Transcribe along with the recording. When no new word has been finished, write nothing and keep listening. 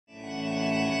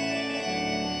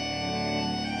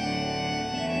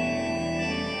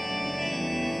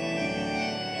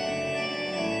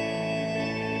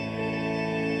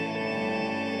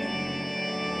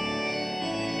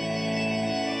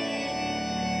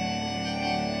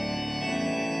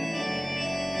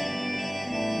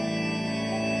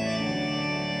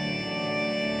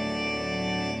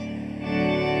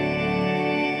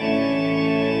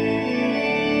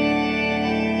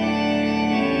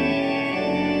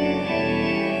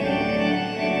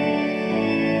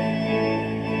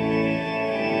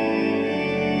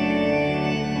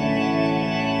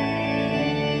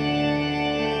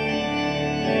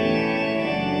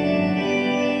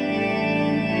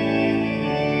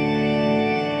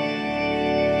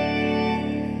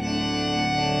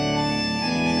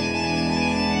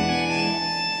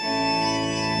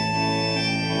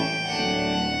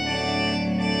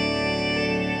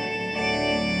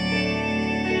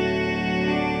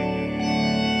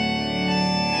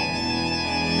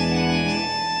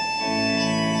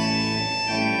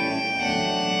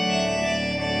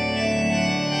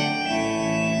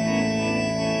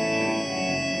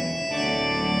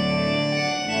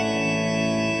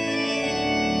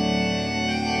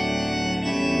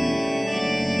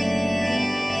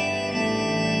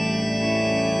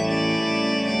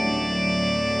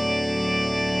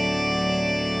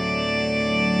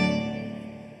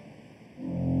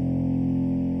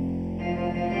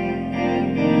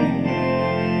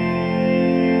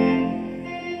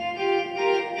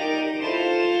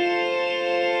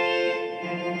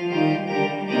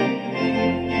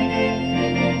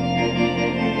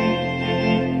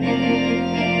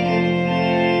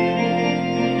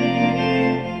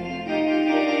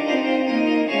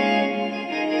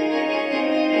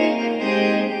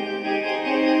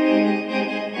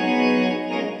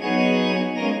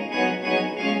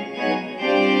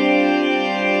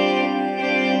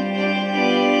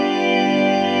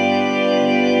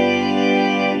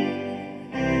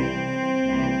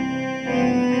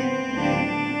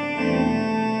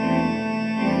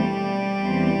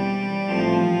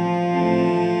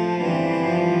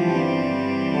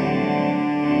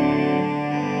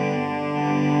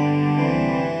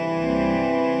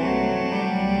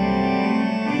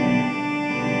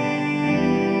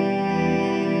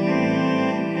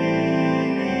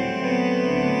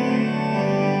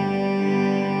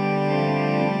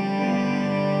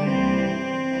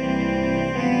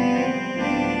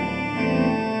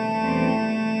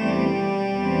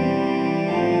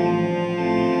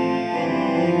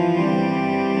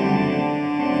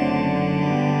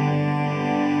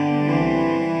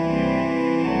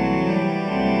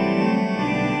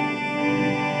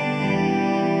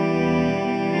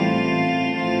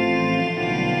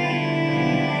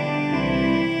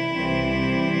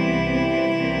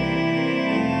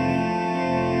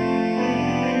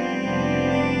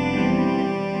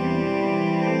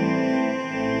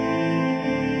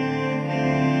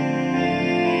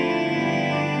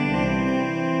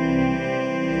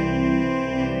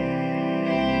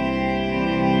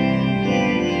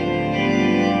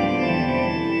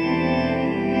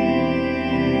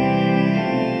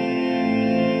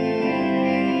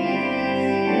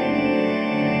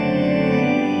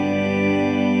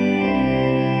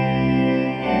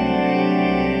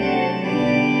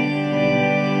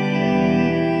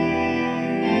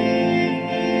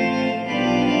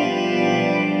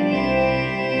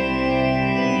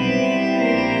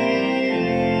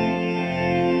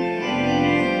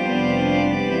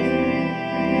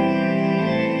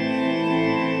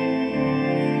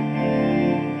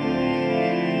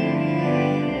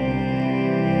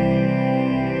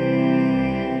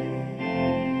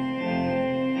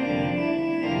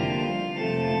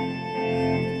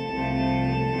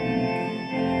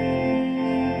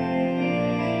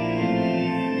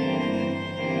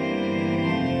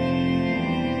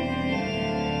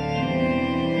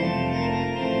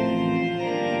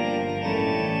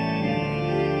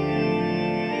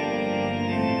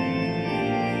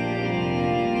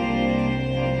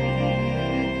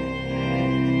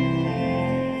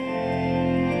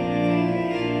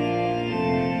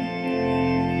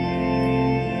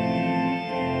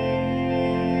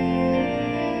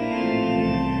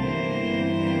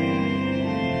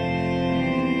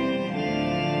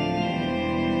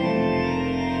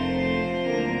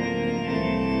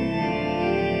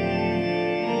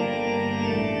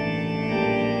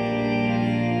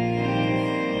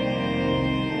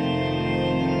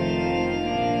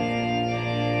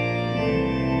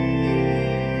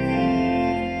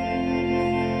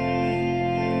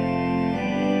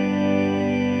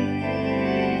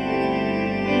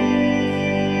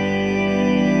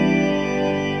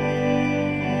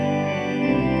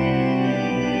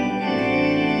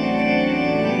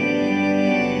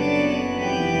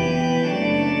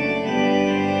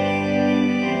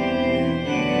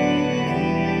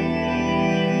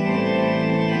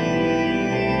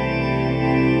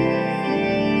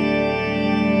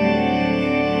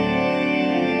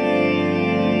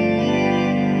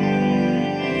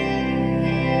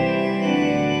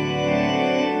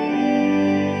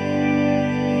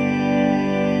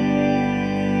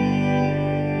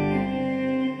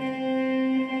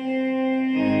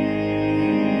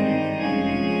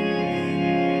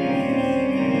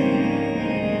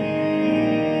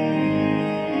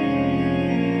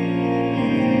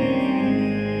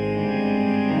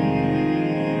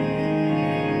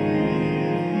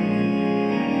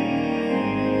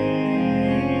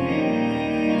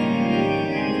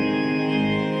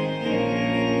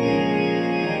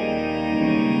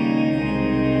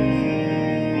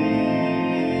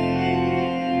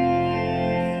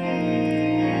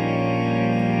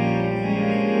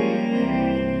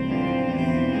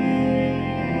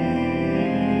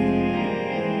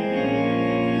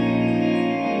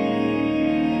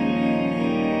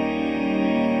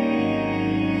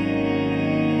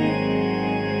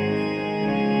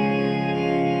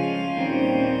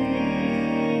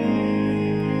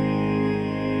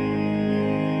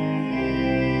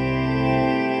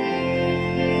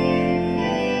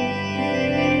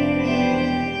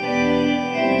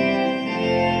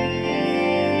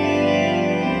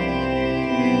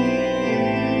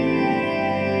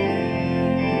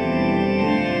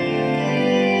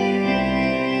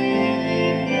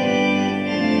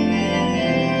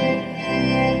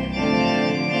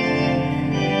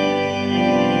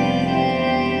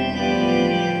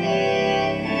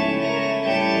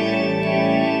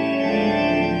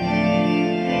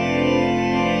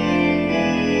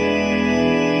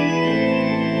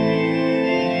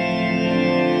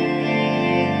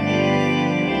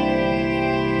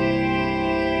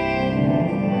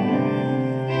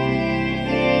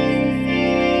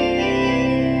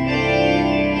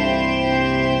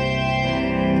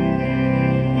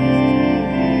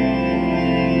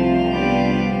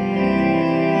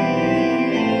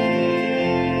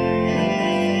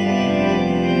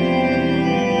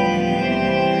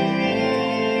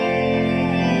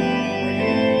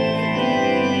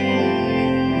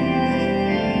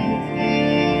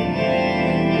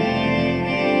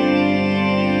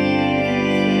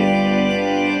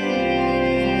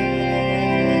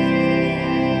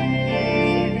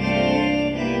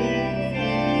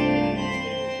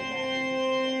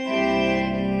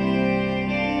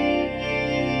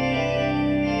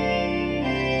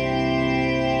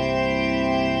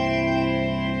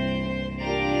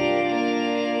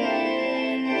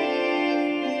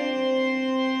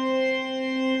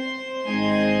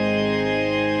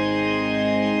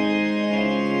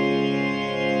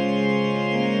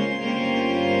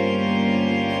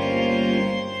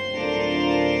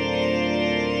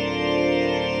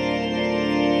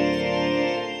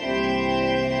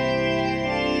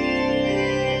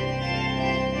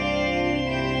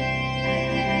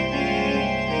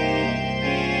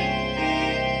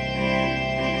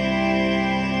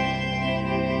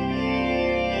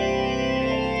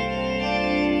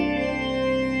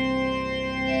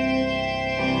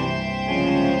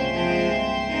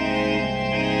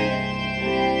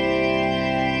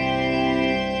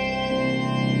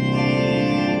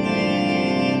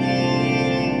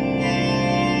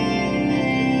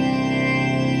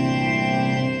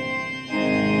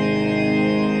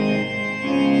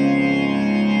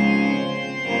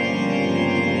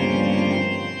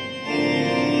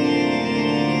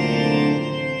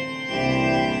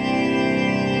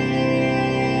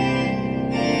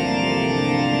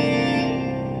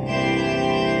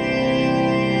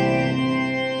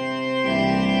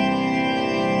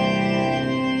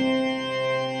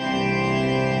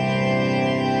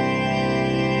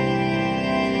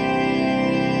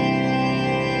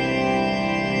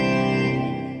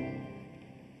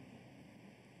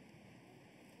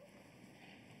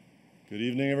Good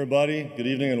evening, everybody. Good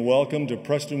evening and welcome to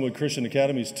Prestonwood Christian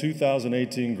Academy's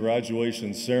 2018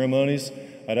 graduation ceremonies.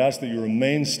 I'd ask that you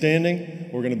remain standing.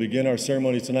 We're going to begin our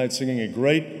ceremony tonight singing a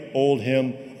great old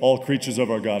hymn, All Creatures of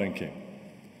Our God and King.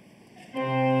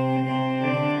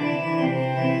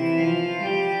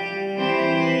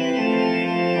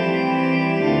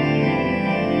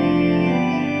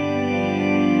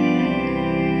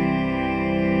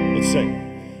 Let's sing.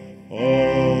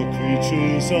 All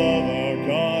creatures of our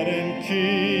God and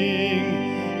King,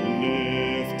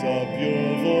 lift up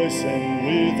your voice and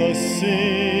with us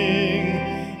sing.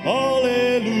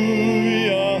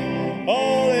 Alleluia,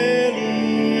 alleluia.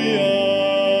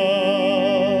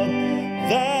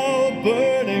 Thou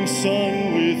burning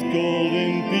sun with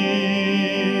golden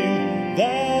beam,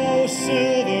 thou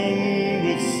silver moon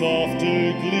with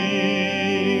softer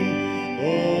gleam.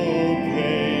 Oh,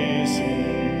 praise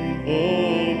him,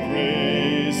 oh,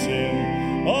 praise him.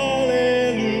 Alleluia,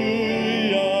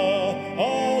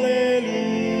 alleluia,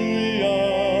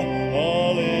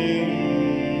 alleluia.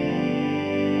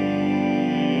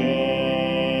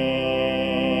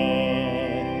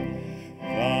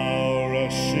 Thou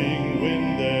rushing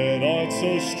wind that art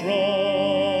so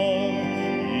strong,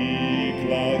 ye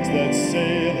clouds that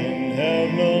sail in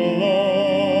heaven along.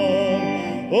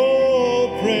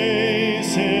 Oh,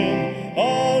 praise him,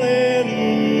 alleluia.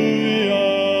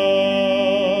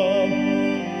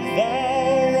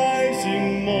 Thou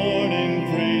rising morning,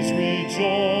 praise,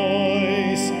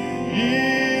 rejoice.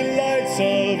 Ye lights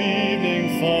of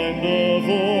evening, find a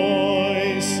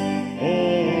voice.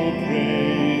 Oh,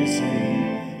 praise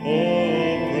him,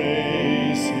 oh,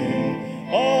 praise him.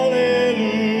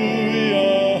 Alleluia,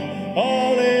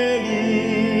 alleluia,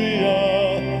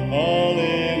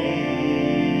 alleluia.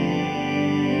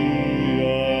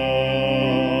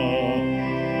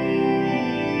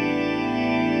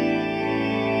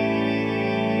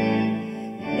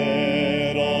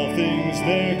 Let all things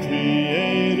their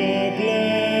Creator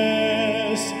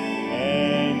bless,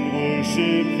 and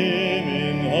worship him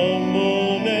in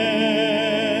humbleness.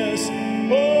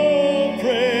 Oh,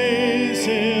 praise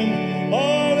him,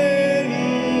 alleluia.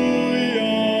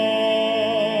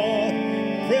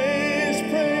 Praise,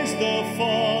 praise the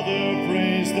Father,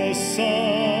 praise the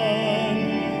Son,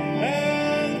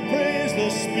 and praise the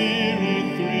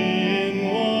Spirit, three in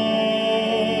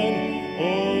one.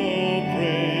 Oh,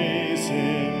 praise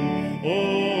him,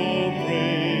 oh,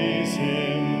 praise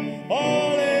him.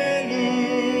 Alleluia,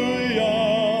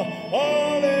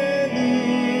 alleluia,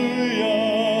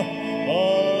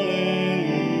 alleluia.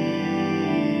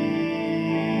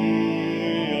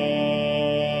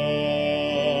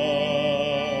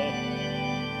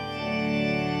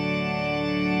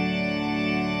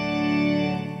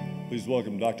 Please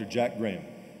welcome Dr. Jack Graham.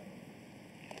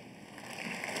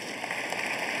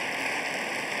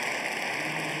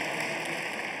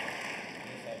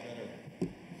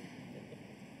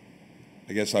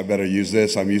 I guess I better use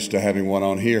this. I'm used to having one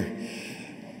on here.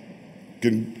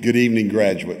 Good evening,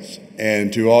 graduates.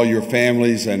 And to all your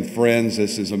families and friends,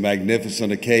 this is a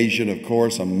magnificent occasion, of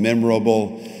course, a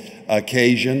memorable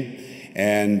occasion.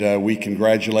 And we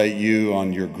congratulate you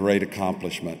on your great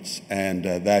accomplishments. And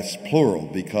that's plural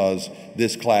because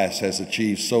this class has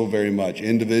achieved so very much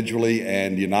individually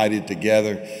and united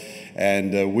together.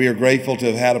 And we are grateful to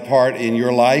have had a part in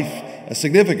your life, a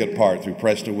significant part through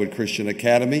Prestonwood Christian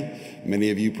Academy.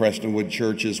 Many of you Prestonwood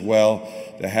Church as well,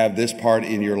 to have this part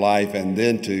in your life and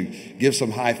then to give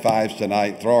some high fives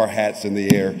tonight, throw our hats in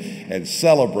the air and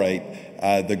celebrate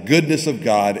the goodness of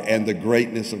God and the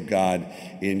greatness of God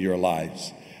in your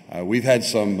lives. We've had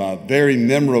some very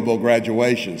memorable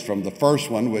graduations, from the first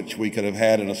one, which we could have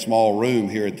had in a small room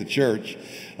here at the church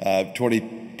 20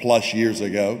 plus years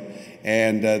ago.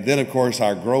 And then, of course,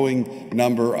 our growing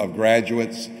number of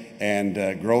graduates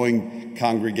and growing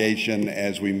congregation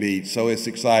as we meet. So it's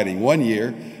exciting. One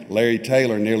year, Larry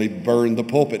Taylor nearly burned the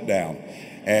pulpit down.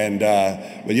 And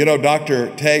but you know,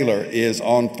 Dr. Taylor is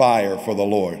on fire for the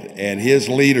Lord, and his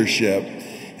leadership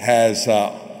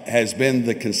has been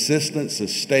the consistent,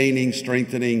 sustaining,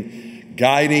 strengthening,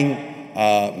 guiding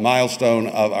milestone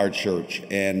of our church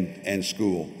and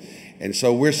school. And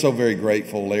so we're so very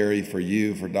grateful, Larry, for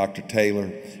you, for Dr.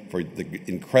 Taylor, for the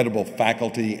incredible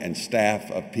faculty and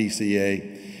staff of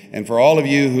PCA, and for all of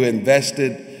you who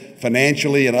invested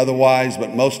financially and otherwise,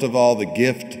 but most of all, the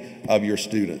gift of your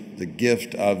student, the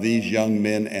gift of these young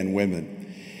men and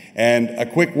women. And a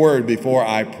quick word before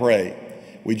I pray.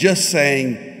 We just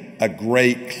sang a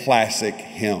great classic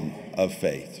hymn of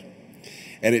faith.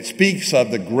 And it speaks of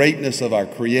the greatness of our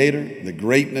Creator, the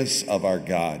greatness of our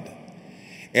God.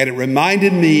 And it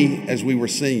reminded me, as we were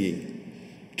singing,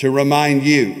 to remind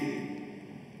you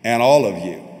and all of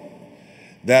you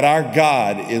that our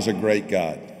God is a great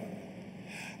God.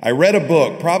 I read a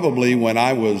book probably when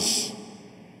I was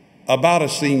about a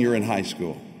senior in high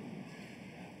school.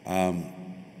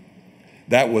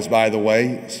 That was, by the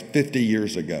way, 50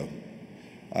 years ago.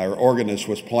 Our organist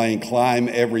was playing Climb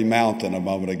Every Mountain a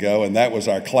moment ago, and that was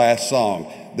our class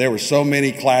song. There were so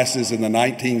many classes in the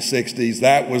 1960s,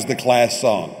 that was the class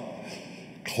song.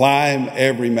 Climb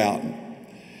Every Mountain.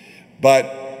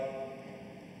 But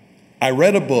I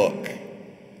read a book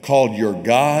called Your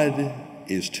God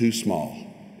is Too Small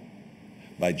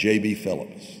by J.B.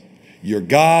 Phillips. Your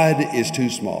God is too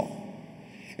small.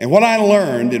 And what I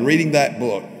learned in reading that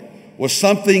book was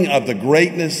something of the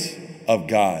greatness of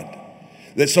God.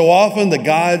 That so often the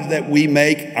God that we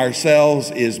make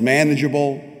ourselves is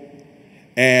manageable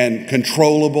and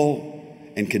controllable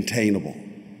and containable.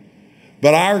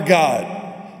 But our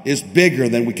God is bigger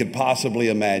than we could possibly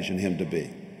imagine him to be.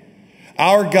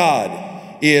 Our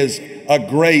God is a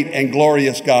great and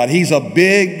glorious God. He's a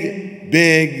big,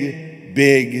 big,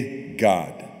 big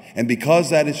God. And because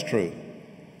that is true,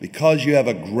 because you have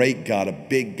a great God, a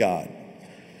big God,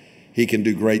 he can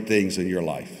do great things in your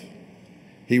life.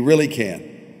 He really can.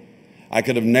 I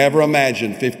could have never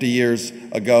imagined 50 years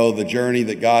ago the journey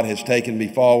that God has taken me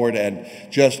forward and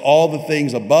just all the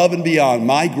things above and beyond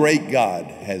my great God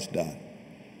has done.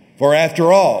 For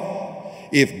after all,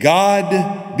 if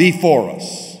God be for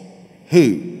us,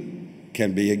 who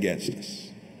can be against us?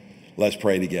 Let's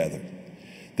pray together.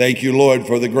 Thank you, Lord,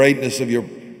 for the greatness of your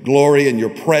glory and your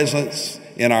presence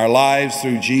in our lives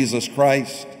through Jesus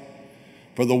Christ,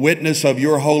 for the witness of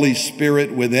your Holy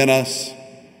Spirit within us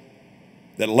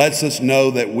that lets us know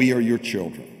that we are your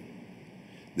children,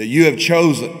 that you have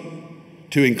chosen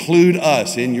to include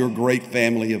us in your great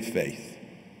family of faith.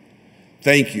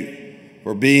 Thank you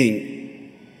for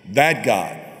being that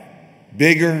God,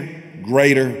 bigger,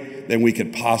 greater than we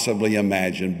could possibly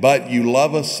imagine. But you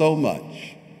love us so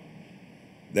much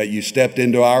that you stepped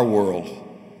into our world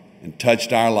and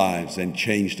touched our lives and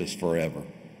changed us forever.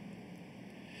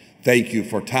 Thank you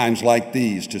for times like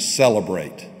these to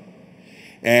celebrate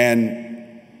and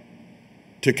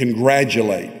to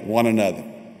congratulate one another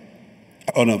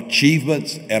on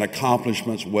achievements and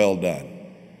accomplishments well done.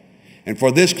 And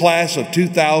for this class of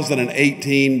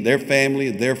 2018, their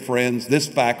family, their friends, this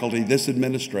faculty, this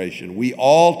administration, we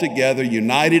all together,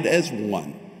 united as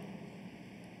one,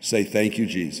 say thank you,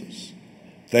 Jesus.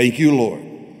 Thank you, Lord,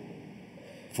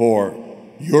 for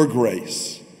your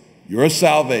grace, your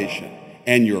salvation,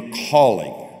 and your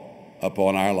calling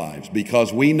upon our lives,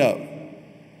 because we know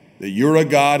that you're a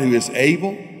God who is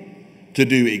able to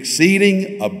do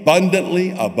exceeding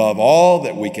abundantly above all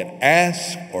that we can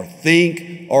ask or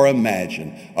think or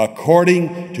imagine,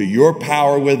 according to your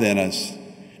power within us.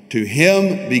 To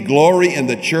him be glory in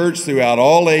the church throughout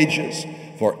all ages,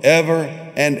 forever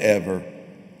and ever.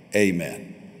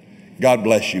 Amen. God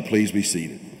bless you. Please be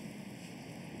seated.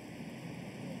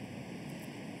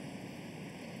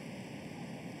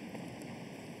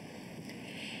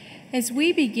 As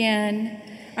we begin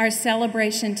our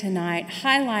celebration tonight,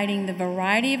 highlighting the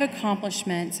variety of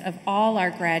accomplishments of all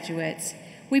our graduates,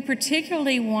 we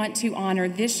particularly want to honor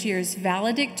this year's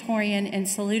valedictorian and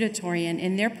salutatorian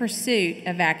in their pursuit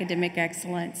of academic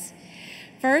excellence.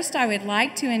 First, I would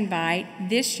like to invite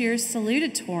this year's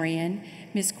salutatorian,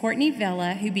 Ms. Courtney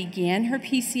Vella, who began her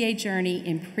PCA journey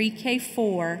in pre-K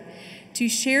 4, to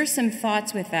share some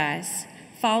thoughts with us,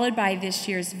 followed by this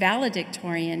year's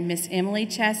valedictorian, Ms. Emily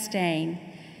Chastain,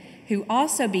 who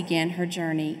also began her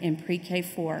journey in pre-K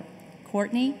 4.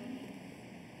 Courtney?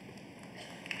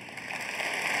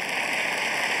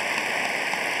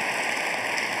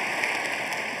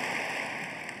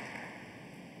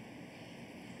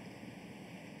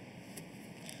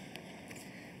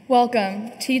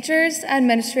 Welcome, teachers,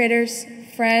 administrators,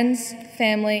 friends,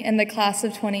 family, and the class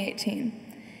of 2018.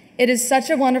 It is such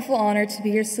a wonderful honor to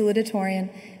be your salutatorian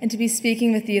and to be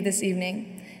speaking with you this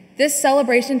evening. This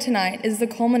celebration tonight is the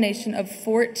culmination of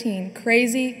 14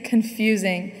 crazy,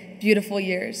 confusing, beautiful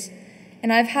years.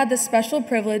 And I've had the special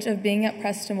privilege of being at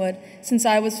Prestonwood since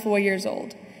I was 4 years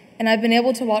old. And I've been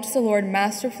able to watch the Lord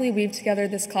masterfully weave together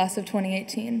this class of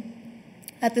 2018.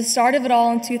 At the start of it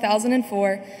all in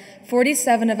 2004,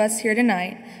 47 of us here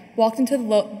tonight walked into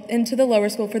the lower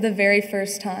school for the very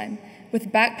first time,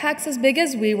 with backpacks as big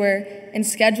as we were and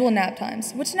scheduled nap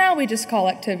times, which now we just call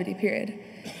activity period.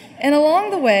 And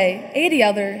along the way, 80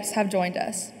 others have joined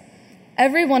us.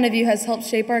 Every one of you has helped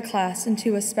shape our class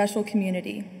into a special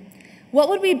community. What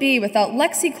would we be without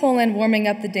Lexi Colin warming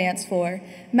up the dance floor,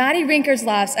 Maddie Rinker's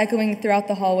laughs echoing throughout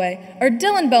the hallway, or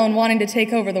Dylan Bone wanting to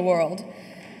take over the world?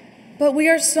 But we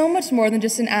are so much more than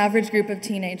just an average group of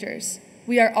teenagers.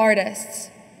 We are artists,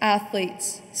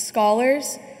 athletes,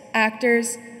 scholars,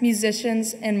 actors,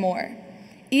 musicians, and more,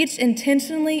 each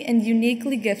intentionally and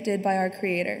uniquely gifted by our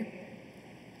Creator.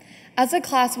 As a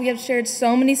class, we have shared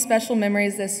so many special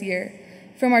memories this year.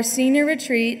 From our senior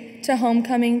retreat to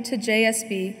homecoming to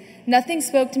JSB, nothing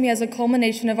spoke to me as a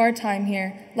culmination of our time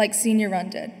here like Senior Run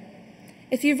did.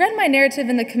 If you've read my narrative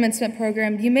in the commencement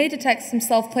program, you may detect some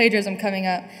self-plagiarism coming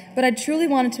up, but I truly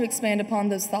wanted to expand upon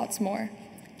those thoughts more.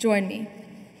 Join me.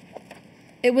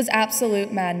 It was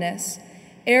absolute madness.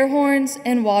 Air horns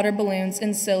and water balloons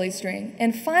and silly string,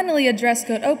 and finally a dress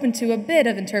code open to a bit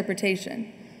of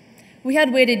interpretation. We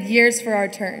had waited years for our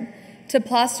turn, to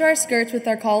plaster our skirts with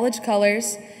our college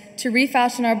colors, to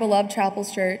refashion our beloved chapel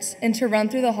shirts, and to run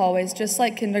through the hallways just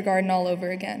like kindergarten all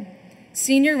over again.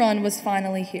 Senior Run was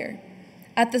finally here.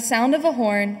 At the sound of a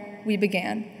horn, we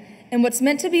began, and what's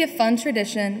meant to be a fun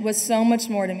tradition was so much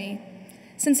more to me.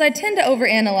 Since I tend to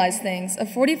overanalyze things, a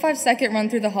 45-second run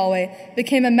through the hallway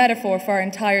became a metaphor for our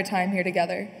entire time here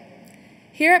together.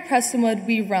 Here at Prestonwood,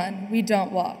 we run, we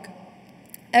don't walk.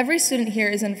 Every student here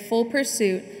is in full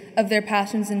pursuit of their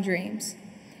passions and dreams.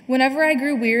 Whenever I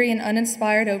grew weary and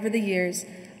uninspired over the years,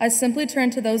 I simply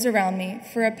turned to those around me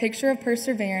for a picture of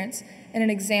perseverance and an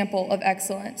example of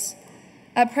excellence.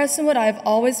 At Prestonwood, I have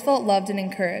always felt loved and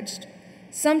encouraged.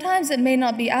 Sometimes it may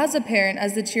not be as apparent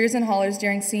as the cheers and hollers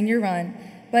during Senior Run,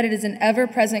 but it is an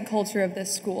ever-present culture of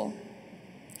this school.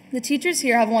 The teachers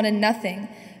here have wanted nothing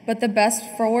but the best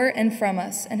for and from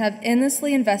us and have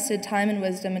endlessly invested time and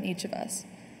wisdom in each of us.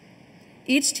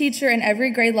 Each teacher in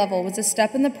every grade level was a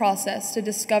step in the process to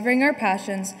discovering our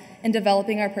passions and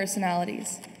developing our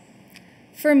personalities.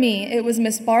 For me, it was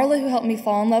Miss Barlow who helped me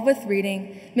fall in love with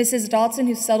reading, Mrs. Dotson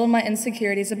who settled my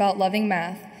insecurities about loving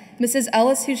math, Mrs.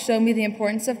 Ellis who showed me the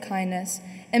importance of kindness,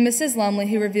 and Mrs.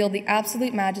 Lumley who revealed the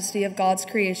absolute majesty of God's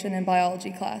creation in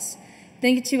biology class.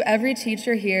 Thank you to every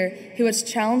teacher here who has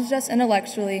challenged us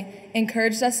intellectually,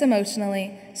 encouraged us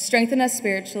emotionally, strengthened us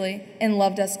spiritually, and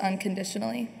loved us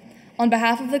unconditionally. On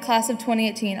behalf of the class of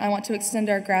 2018, I want to extend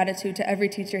our gratitude to every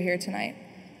teacher here tonight.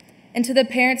 And to the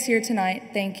parents here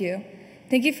tonight, thank you.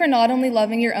 Thank you for not only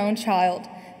loving your own child,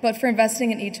 but for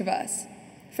investing in each of us,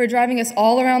 for driving us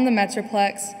all around the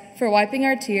Metroplex, for wiping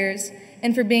our tears,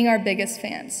 and for being our biggest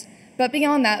fans. But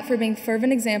beyond that, for being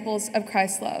fervent examples of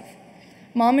Christ's love.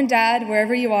 Mom and Dad,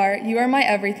 wherever you are my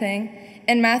everything,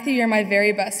 and Matthew, you're my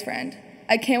very best friend.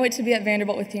 I can't wait to be at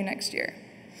Vanderbilt with you next year.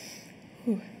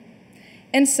 Whew.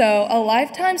 And so, a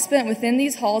lifetime spent within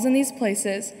these halls and these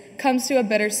places comes to a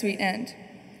bittersweet end.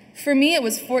 For me, it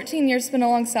was 14 years spent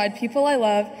alongside people I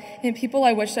love and people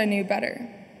I wish I knew better.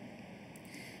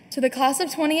 To the class of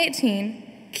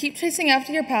 2018, keep chasing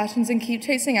after your passions and keep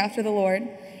chasing after the Lord.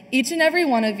 Each and every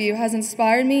one of you has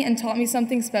inspired me and taught me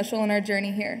something special in our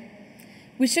journey here.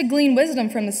 We should glean wisdom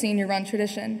from the Senior Run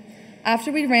tradition.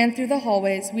 After we ran through the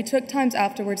hallways, we took times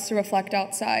afterwards to reflect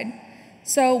outside.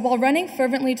 So, while running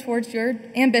fervently towards your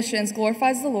ambitions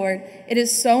glorifies the Lord, it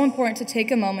is so important to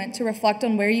take a moment to reflect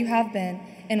on where you have been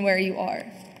and where you are.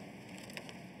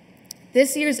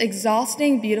 This year's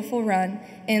exhausting, beautiful run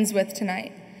ends with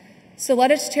tonight. So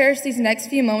let us cherish these next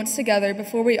few moments together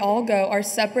before we all go our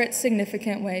separate,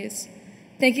 significant ways.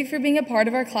 Thank you for being a part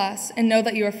of our class, and know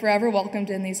that you are forever welcomed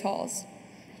in these halls.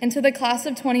 And to the class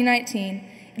of 2019,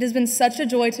 it has been such a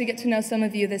joy to get to know some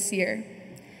of you this year.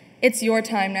 It's your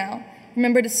time now.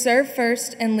 Remember to serve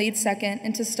first and lead second,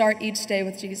 and to start each day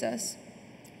with Jesus.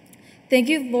 Thank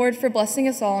you, Lord, for blessing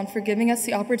us all and for giving us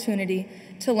the opportunity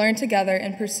to learn together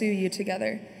and pursue you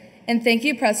together. And thank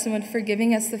you, Prestonwood, for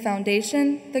giving us the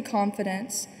foundation, the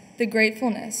confidence, the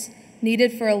gratefulness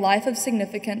needed for a life of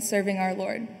significance serving our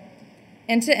Lord.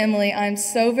 And to Emily, I am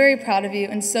so very proud of you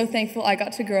and so thankful I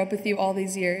got to grow up with you all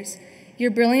these years.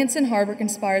 Your brilliance and hard work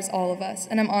inspires all of us,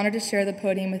 and I'm honored to share the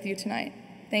podium with you tonight.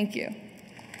 Thank you.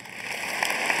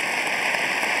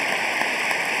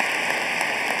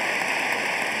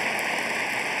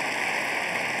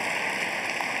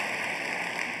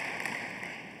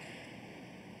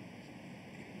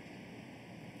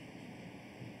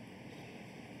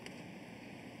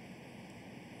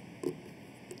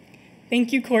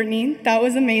 Thank you, Courtney. That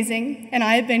was amazing, and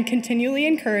I have been continually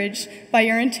encouraged by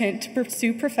your intent to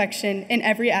pursue perfection in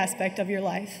every aspect of your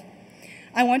life.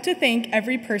 I want to thank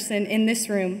every person in this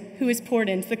room who has poured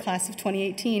into the class of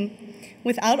 2018.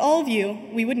 Without all of you,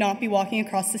 we would not be walking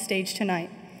across the stage tonight.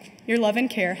 Your love and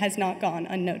care has not gone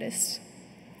unnoticed.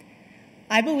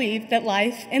 I believe that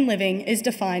life and living is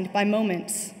defined by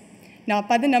moments, not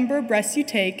by the number of breaths you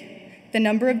take, the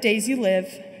number of days you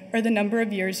live, or the number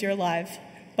of years you're alive,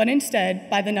 but instead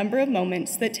by the number of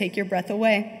moments that take your breath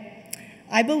away.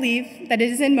 I believe that it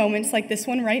is in moments like this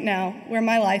one right now where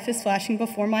my life is flashing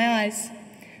before my eyes.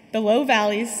 The low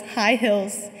valleys, high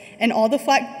hills, and all the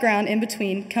flat ground in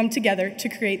between come together to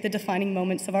create the defining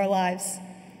moments of our lives.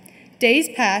 Days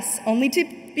pass only to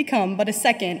become but a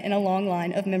second in a long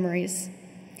line of memories.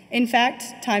 In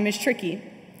fact, time is tricky.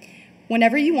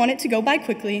 Whenever you want it to go by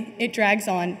quickly, it drags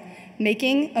on,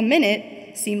 making a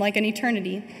minute seem like an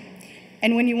eternity.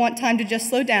 And when you want time to just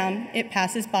slow down, it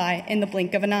passes by in the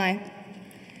blink of an eye.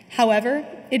 However,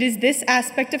 it is this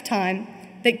aspect of time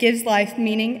that gives life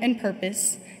meaning and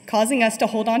purpose, causing us to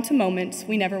hold on to moments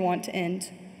we never want to end.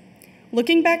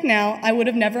 Looking back now, I would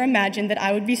have never imagined that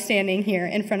I would be standing here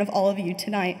in front of all of you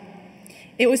tonight.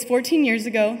 It was 14 years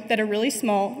ago that a really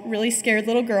small, really scared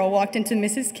little girl walked into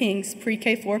Mrs. King's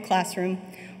pre-K4 classroom,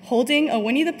 holding a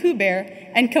Winnie the Pooh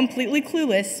bear and completely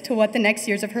clueless to what the next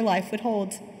years of her life would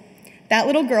hold. That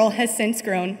little girl has since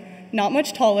grown, not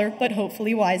much taller, but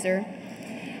hopefully wiser.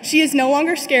 She is no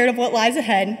longer scared of what lies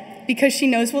ahead because she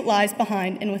knows what lies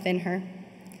behind and within her.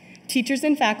 Teachers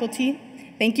and faculty,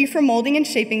 thank you for molding and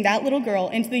shaping that little girl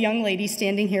into the young lady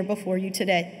standing here before you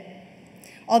today.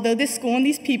 Although this school and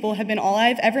these people have been all I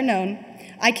have ever known,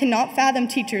 I cannot fathom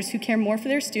teachers who care more for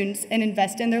their students and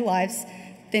invest in their lives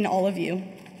than all of you.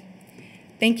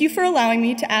 Thank you for allowing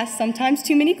me to ask sometimes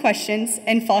too many questions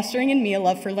and fostering in me a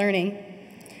love for learning.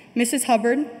 Mrs.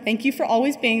 Hubbard, thank you for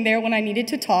always being there when I needed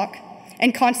to talk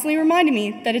and constantly reminding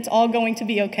me that it's all going to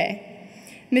be okay.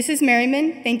 Mrs.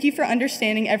 Merriman, thank you for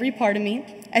understanding every part of me,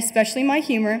 especially my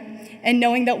humor, and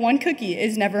knowing that one cookie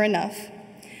is never enough.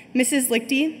 Mrs.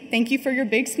 Lichty, thank you for your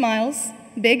big smiles,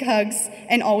 big hugs,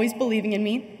 and always believing in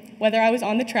me, whether I was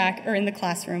on the track or in the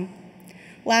classroom.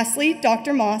 Lastly,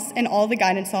 Dr. Moss and all the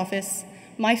guidance office,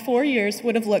 my 4 years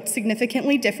would have looked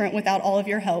significantly different without all of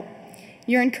your help.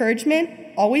 Your encouragement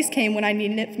always came when I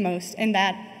needed it most, and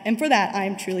for that, I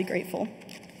am truly grateful.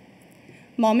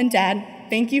 Mom and Dad,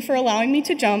 thank you for allowing me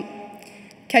to jump,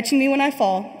 catching me when I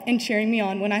fall, and cheering me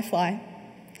on when I fly.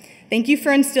 Thank you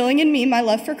for instilling in me my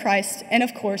love for Christ, and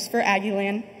of course for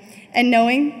Aggieland, and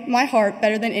knowing my heart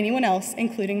better than anyone else,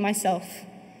 including myself.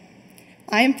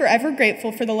 I am forever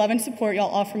grateful for the love and support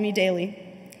y'all offer me daily.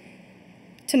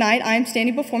 Tonight, I am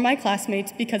standing before my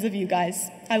classmates because of you guys.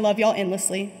 I love y'all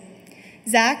endlessly.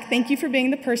 Zach, thank you for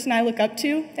being the person I look up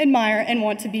to, admire, and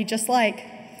want to be just like.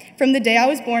 From the day I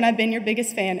was born, I've been your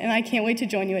biggest fan, and I can't wait to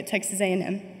join you at Texas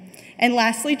A&M. And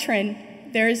lastly, Trin,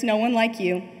 there is no one like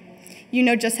you. You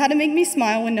know just how to make me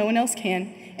smile when no one else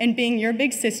can, and being your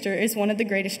big sister is one of the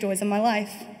greatest joys of my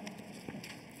life.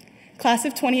 Class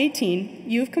of 2018,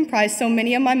 you have comprised so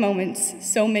many of my moments,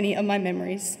 so many of my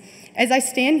memories. As I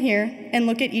stand here and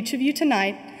look at each of you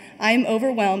tonight, I am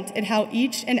overwhelmed at how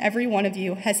each and every one of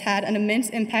you has had an immense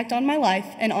impact on my life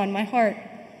and on my heart.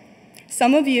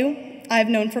 Some of you I have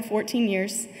known for 14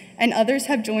 years, and others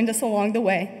have joined us along the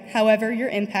way. However, your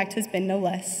impact has been no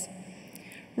less.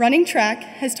 Running track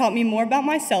has taught me more about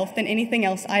myself than anything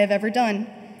else I have ever done.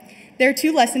 There are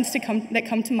two lessons that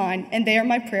come to mind, and they are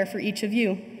my prayer for each of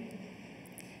you.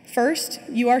 First,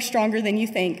 you are stronger than you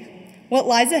think. What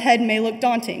lies ahead may look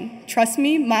daunting. Trust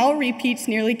me, mile repeats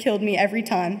nearly killed me every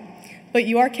time, but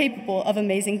you are capable of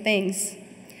amazing things.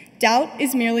 Doubt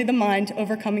is merely the mind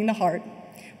overcoming the heart.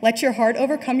 Let your heart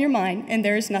overcome your mind, and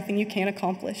there is nothing you can't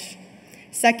accomplish.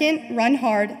 Second, run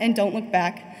hard and don't look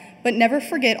back, but never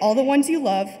forget all the ones you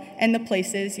love and the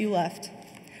places you left.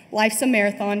 Life's a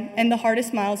marathon, and the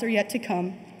hardest miles are yet to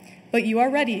come, but you are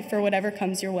ready for whatever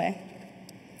comes your way.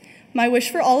 My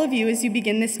wish for all of you as you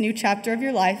begin this new chapter of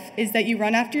your life is that you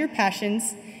run after your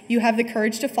passions, you have the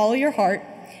courage to follow your heart,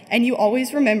 and you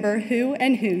always remember who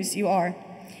and whose you are.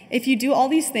 If you do all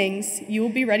these things, you will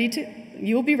be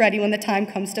ready when the time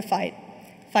comes to fight.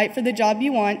 Fight for the job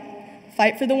you want,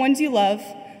 fight for the ones you love,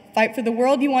 fight for the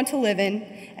world you want to live in,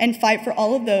 and fight for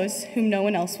all of those whom no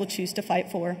one else will choose to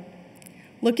fight for.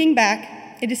 Looking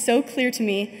back, it is so clear to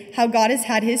me how God has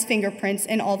had his fingerprints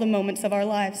in all the moments of our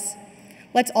lives.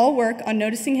 Let's all work on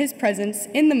noticing his presence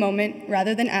in the moment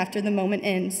rather than after the moment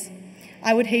ends.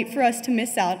 I would hate for us to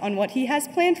miss out on what he has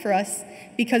planned for us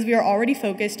because we are already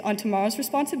focused on tomorrow's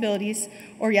responsibilities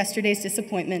or yesterday's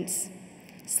disappointments.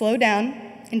 Slow down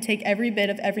and take every bit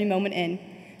of every moment in,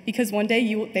 because one day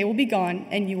they will be gone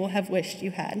and you will have wished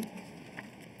you had.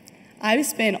 I've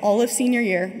spent all of senior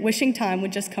year wishing time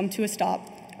would just come to a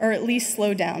stop, or at least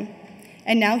slow down.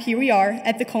 And now here we are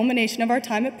at the culmination of our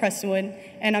time at Prestonwood,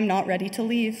 and I'm not ready to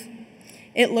leave.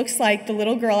 It looks like the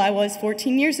little girl I was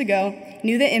 14 years ago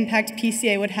knew the impact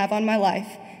PCA would have on my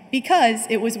life, because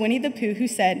it was Winnie the Pooh who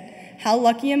said, "How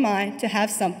lucky am I to have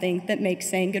something that makes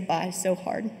saying goodbye so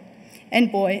hard."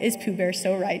 And boy, is Pooh Bear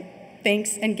so right.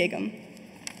 Thanks, and gig 'em.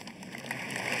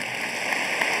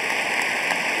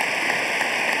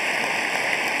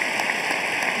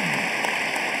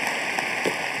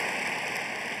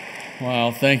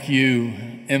 Wow, thank you,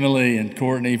 Emily and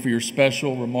Courtney, for your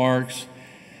special remarks,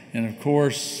 and of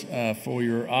course, for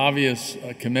your obvious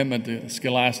commitment to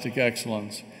scholastic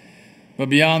excellence. But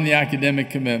beyond the academic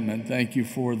commitment, thank you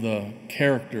for the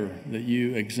character that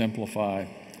you exemplify.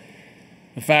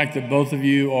 The fact that both of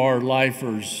you are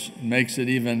lifers makes it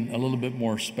even a little bit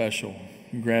more special.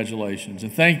 Congratulations.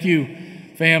 And thank you,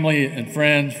 family and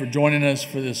friends, for joining us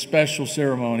for this special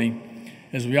ceremony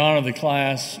as we honor the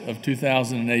class of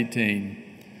 2018.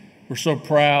 We're so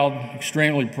proud,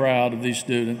 extremely proud of these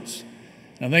students.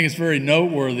 And I think it's very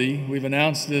noteworthy. We've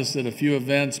announced this at a few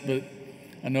events, but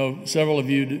I know several of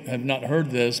you have not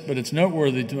heard this, but it's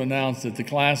noteworthy to announce that the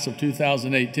class of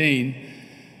 2018,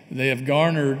 they have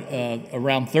garnered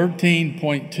around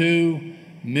 $13.2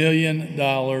 million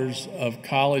of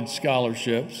college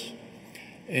scholarships.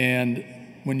 And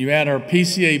when you add our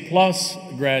PCA Plus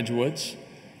graduates,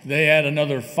 they add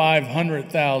another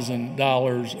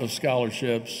 $500,000 of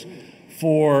scholarships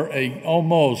for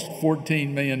almost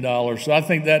 $14 million. So I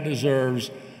think that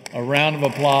deserves a round of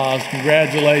applause.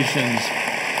 Congratulations,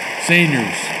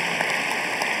 seniors.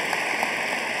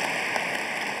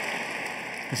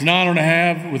 It's an honor to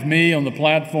have with me on the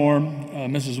platform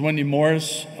Mrs. Wendy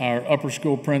Morris, our upper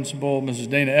school principal,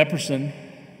 Mrs. Dana Epperson,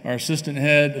 our assistant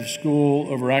head of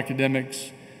school over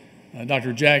academics,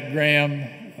 Dr. Jack Graham,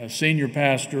 a senior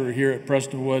pastor here at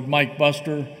Prestonwood, Mike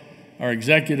Buster, our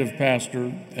executive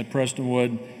pastor at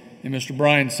Prestonwood, and Mr.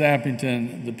 Brian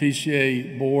Sappington, the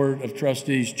PCA Board of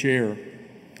Trustees chair.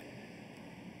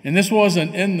 And this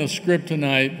wasn't in the script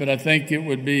tonight, but I think it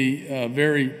would be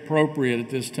very appropriate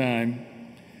at this time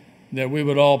that we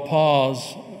would all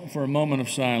pause for a moment of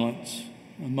silence,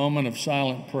 a moment of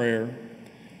silent prayer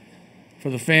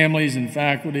for the families and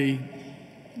faculty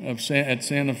at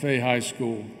Santa Fe High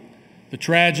School. The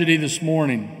tragedy this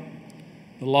morning,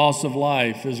 the loss of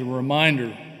life, is a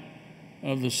reminder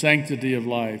of the sanctity of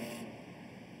life.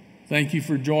 Thank you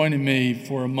for joining me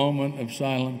for a moment of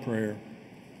silent prayer.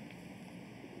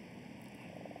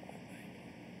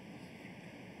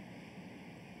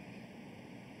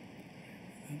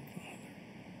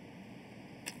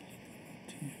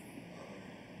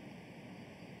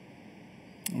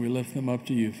 We lift them up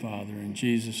to you, Father, in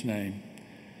Jesus' name.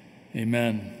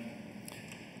 Amen.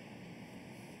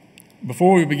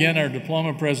 Before we begin our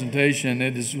diploma presentation,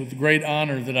 it is with great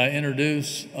honor that I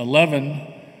introduce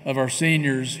 11 of our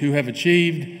seniors who have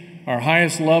achieved our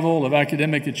highest level of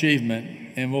academic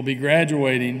achievement and will be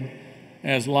graduating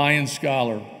as Lions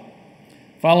Scholar.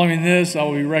 Following this, I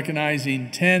will be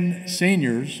recognizing 10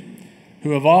 seniors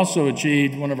who have also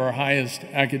achieved one of our highest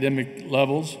academic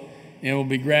levels and will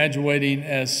be graduating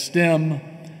as STEM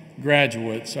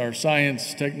graduates, our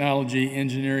science, technology,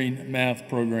 engineering, math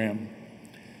program.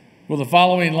 Will the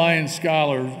following Lions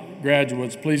Scholar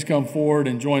graduates please come forward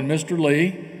and join Mr.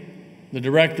 Lee, the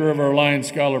director of our Lions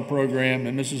Scholar program,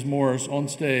 and Mrs. Morris on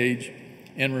stage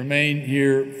and remain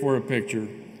here for a picture.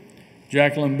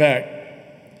 Jacqueline Beck,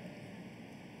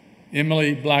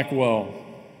 Emily Blackwell,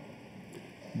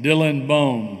 Dylan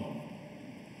Bone,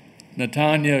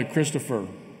 Natanya Christopher,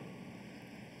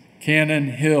 Cannon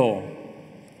Hill,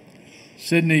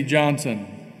 Sydney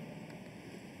Johnson,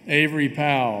 Avery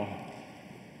Powell,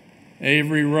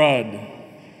 Avery Rudd,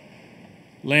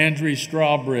 Landry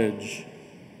Strawbridge,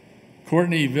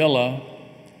 Courtney Villa,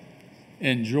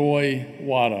 and Joy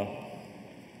Wada.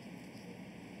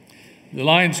 The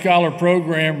Lions Scholar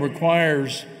program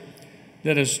requires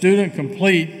that a student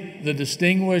complete the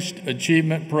Distinguished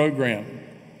Achievement Program.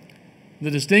 The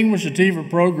Distinguished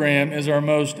Achievement Program is our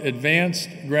most advanced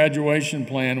graduation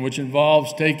plan, which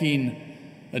involves taking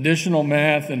additional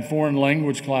math and foreign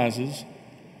language classes,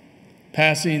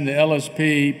 passing the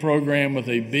LSP program with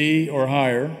a B or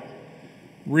higher,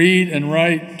 read and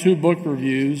write 2 book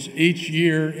reviews each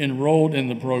year enrolled in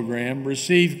the program,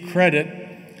 receive credit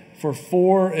for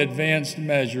 4 advanced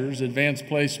measures, advanced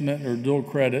placement or dual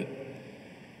credit,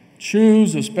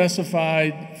 choose a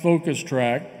specified focus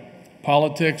track,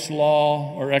 politics,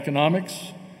 law, or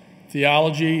economics,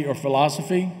 theology or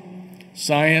philosophy,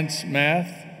 science,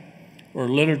 math, or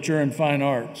literature and fine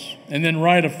arts, and then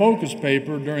write a focus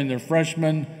paper during their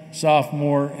freshman,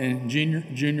 sophomore, and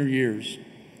junior years.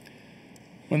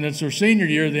 When it's their senior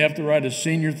year, they have to write a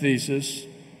senior thesis.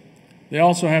 They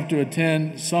also have to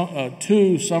attend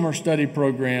 2 summer study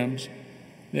programs.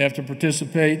 They have to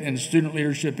participate in the Student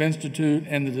Leadership Institute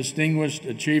and the Distinguished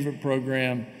Achievement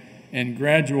Program and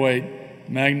graduate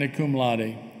magna cum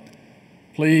laude.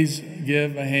 Please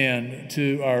give a hand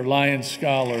to our Lions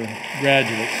Scholar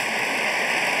graduates.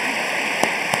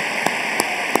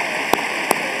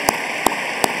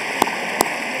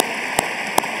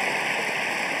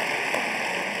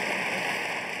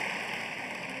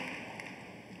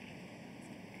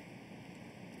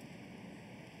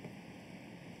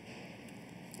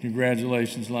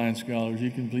 Congratulations, Lion Scholars. You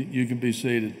can be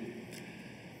seated.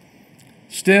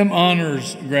 STEM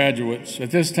honors graduates.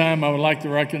 At this time, I would like to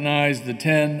recognize the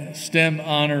 10 STEM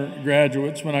honor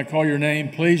graduates. When I call your name,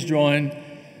 please join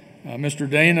Mr.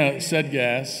 Dana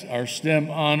Sedgas, our STEM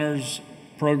honors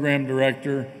program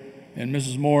director, and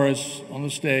Mrs. Morris on the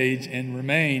stage, and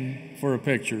remain for a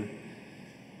picture.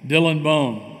 Dylan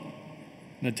Bone,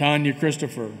 Natanya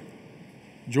Christopher,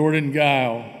 Jordan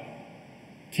Guile,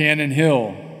 Cannon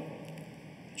Hill,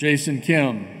 Jason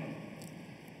Kim,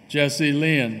 Jesse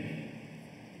Leon,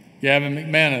 Gavin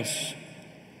McManus,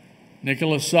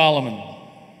 Nicholas Solomon,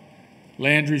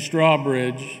 Landry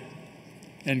Strawbridge,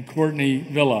 and Courtney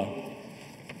Villa.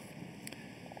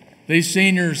 These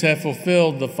seniors have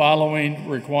fulfilled the following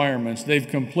requirements. They've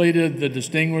completed the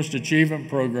Distinguished Achievement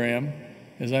Program,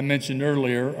 as I mentioned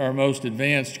earlier, our most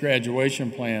advanced graduation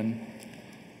plan.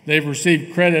 They've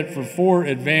received credit for 4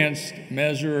 advanced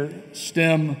measure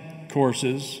STEM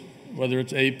courses, whether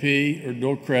it's AP or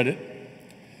dual credit.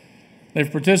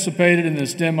 They've participated in the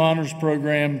STEM honors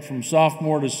program from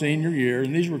sophomore to senior year,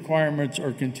 and these requirements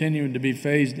are continuing to be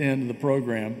phased into the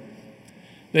program.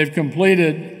 They've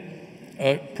completed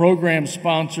a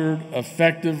program-sponsored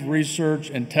effective research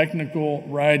and technical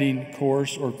writing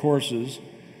course or courses.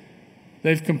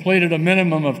 They've completed a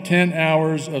minimum of 10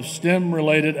 hours of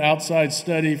STEM-related outside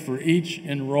study for each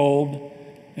enrolled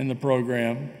in the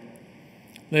program.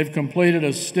 They've completed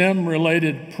a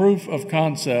STEM-related proof of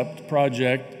concept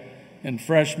project in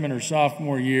freshman or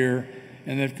sophomore year,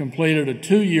 and they've completed a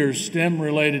 2-year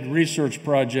STEM-related research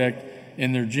project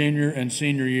in their junior and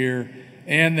senior year,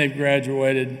 and they've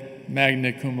graduated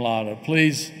magna cum laude.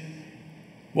 Please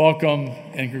welcome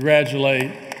and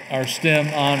congratulate our STEM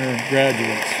honor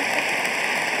graduates.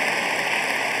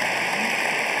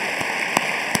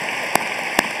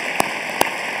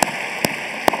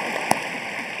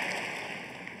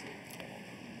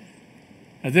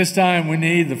 At this time, we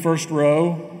need the first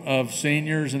row of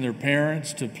seniors and their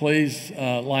parents to please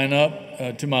line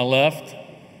up to my left.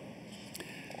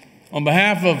 On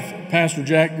behalf of Pastor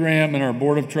Jack Graham and our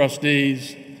Board of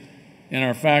Trustees and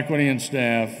our faculty and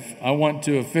staff, I want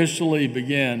to officially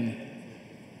begin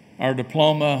our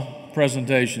diploma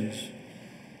presentations.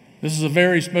 This is a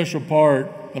very special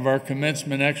part of our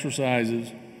commencement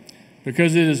exercises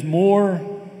because it is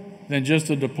more than just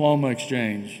a diploma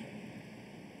exchange.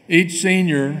 Each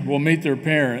senior will meet their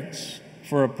parents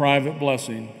for a private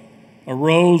blessing. A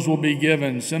rose will be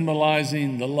given,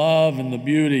 symbolizing the love and the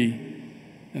beauty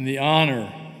and the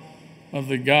honor of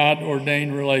the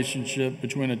God-ordained relationship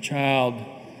between a child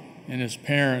and his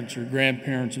parents or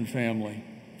grandparents and family.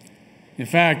 In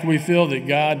fact, we feel that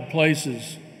God's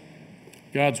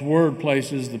Word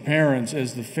places the parents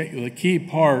as the key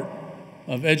part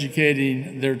of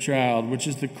educating their child, which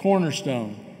is the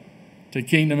cornerstone to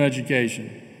kingdom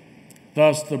education.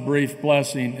 Thus, the brief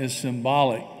blessing is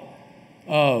symbolic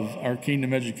of our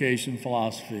kingdom education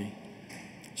philosophy.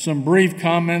 Some brief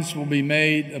comments will be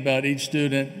made about each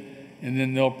student, and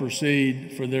then they'll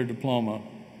proceed for their diploma.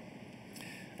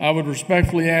 I would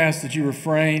respectfully ask that you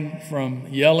refrain from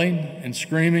yelling and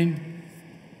screaming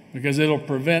because it'll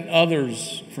prevent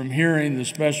others from hearing the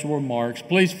special remarks.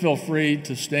 Please feel free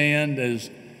to stand as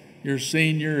your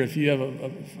senior, if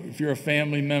you're a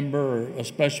family member or a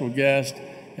special guest,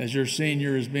 as your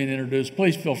senior is being introduced,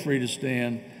 please feel free to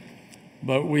stand.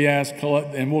 But we ask,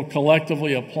 and we'll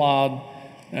collectively applaud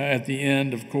at the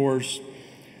end, of course.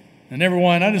 And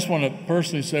everyone, I just want to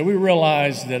personally say, we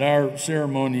realize that our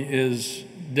ceremony is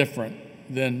different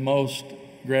than most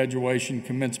graduation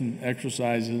commencement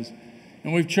exercises,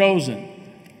 and we've chosen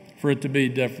for it to be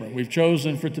different. We've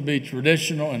chosen for it to be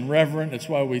traditional and reverent. That's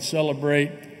why we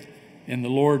celebrate in the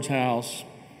Lord's house.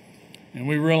 And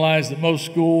we realize that most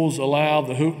schools allow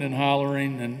the hooting and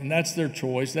hollering, and that's their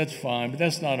choice. That's fine, but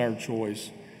that's not our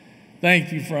choice.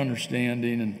 Thank you for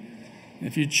understanding. And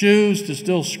if you choose to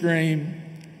still scream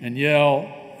and yell,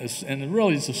 and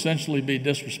really it's essentially be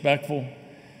disrespectful,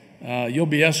 you'll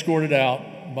be escorted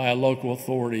out by a local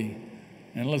authority.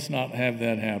 And let's not have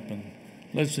that happen.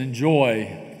 Let's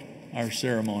enjoy our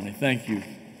ceremony. Thank you.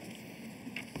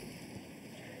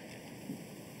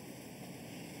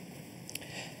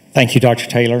 Thank you, Dr.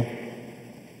 Taylor.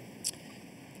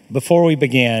 Before we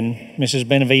begin, Mrs.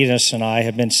 Benavides and I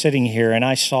have been sitting here, and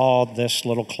I saw this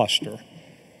little cluster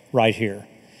right here.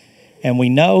 And we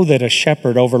know that a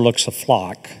shepherd overlooks a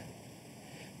flock,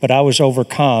 but I was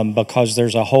overcome because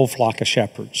there's a whole flock of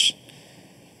shepherds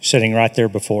sitting right there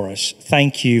before us.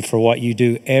 Thank you for what you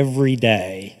do every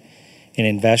day in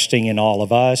investing in all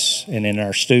of us and in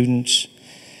our students.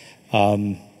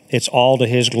 It's all to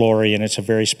His glory, and it's a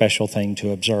very special thing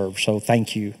to observe. So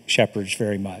thank you, shepherds,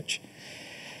 very much.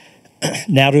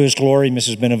 Now to His glory,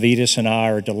 Mrs. Benavides and I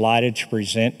are delighted to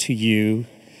present to you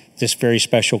this very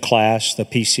special class, the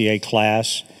PCA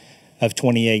class of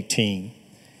 2018.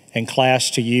 And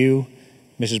class, to you,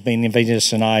 Mrs.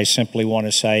 Benavides and I simply want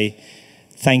to say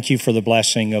thank you for the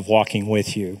blessing of walking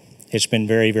with you. It's been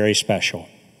very, very special.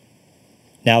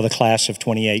 Now the class of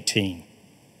 2018.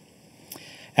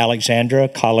 Alexandra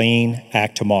Colleen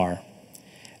Actamar.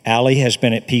 Allie has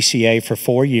been at PCA for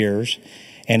 4 years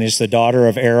and is the daughter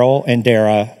of Errol and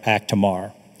Dara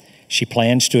Actamar. She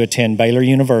plans to attend Baylor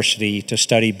University to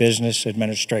study business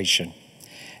administration.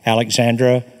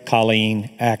 Alexandra Colleen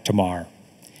Actamar.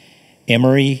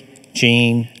 Emery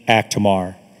Jean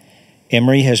Actamar.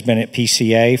 Emery has been at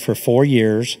PCA for 4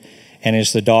 years and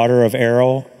is the daughter of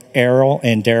Errol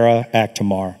and Dara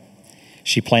Actamar.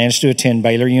 She plans to attend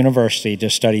Baylor University to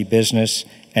study business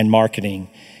and marketing.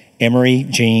 Emery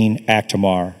Jean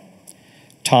Actamar.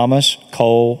 Thomas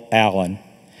Cole Allen,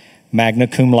 magna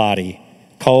cum laude.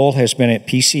 Cole has been at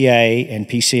PCA and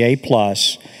PCA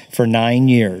Plus for 9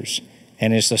 years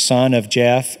and is the son of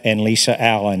Jeff and Lisa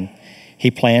Allen.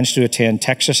 He plans to attend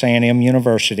Texas A&M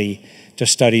University to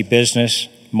study business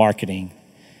marketing.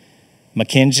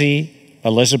 Mackenzie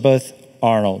Elizabeth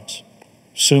Arnold,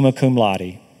 summa cum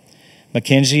laude.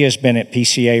 Mackenzie has been at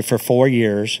PCA for 4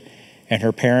 years, and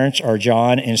her parents are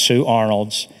John and Sue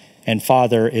Arnolds, and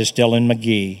father is Dylan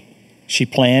McGee. She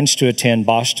plans to attend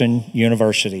Boston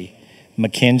University.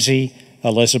 Mackenzie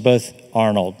Elizabeth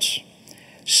Arnolds.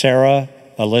 Sarah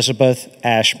Elizabeth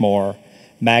Ashmore,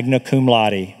 magna cum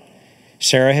laude.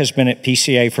 Sarah has been at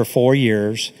PCA for 4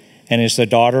 years and is the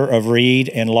daughter of Reed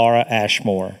and Laura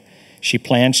Ashmore. She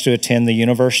plans to attend the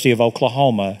University of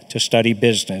Oklahoma to study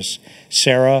business.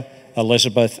 Sarah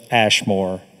Elizabeth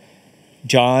Ashmore.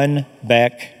 John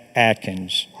Beck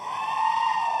Atkins.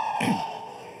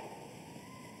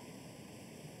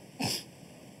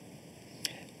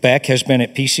 Beck has been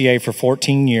at PCA for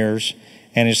 14 years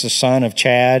and is the son of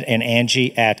Chad and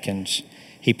Angie Atkins.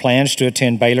 He plans to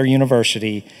attend Baylor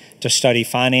University to study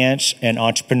finance and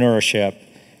entrepreneurship.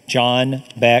 John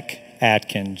Beck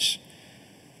Atkins.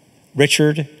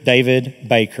 Richard David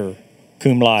Baker,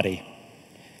 cum laude.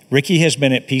 Ricky has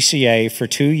been at PCA for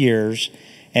 2 years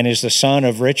and is the son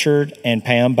of Richard and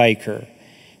Pam Baker.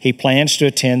 He plans to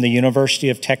attend the University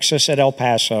of Texas at El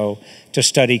Paso to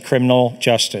study criminal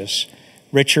justice.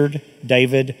 Richard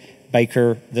David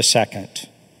Baker II.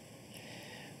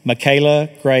 Michaela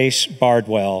Grace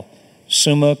Bardwell,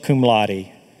 summa cum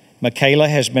laude. Michaela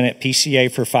has been at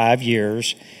PCA for 5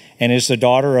 years and is the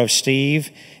daughter of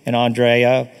Steve and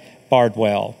Andrea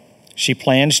Bardwell. She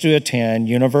plans to attend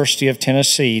University of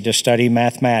Tennessee to study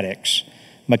mathematics.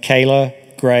 Michaela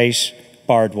Grace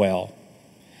Bardwell.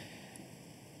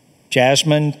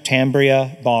 Jasmine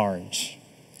Tambria Barnes.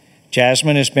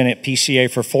 Jasmine has been at PCA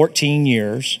for 14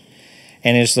 years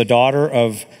and is the daughter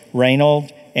of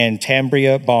Reynold and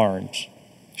Tambria Barnes.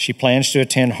 She plans to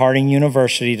attend Harding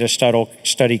University to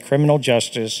study criminal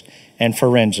justice and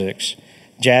forensics.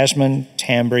 Jasmine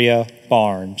Tambria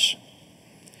Barnes.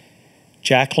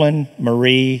 Jacqueline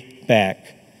Marie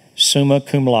Beck, summa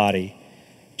cum laude.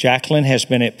 Jacqueline has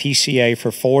been at PCA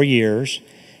for 4 years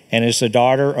and is the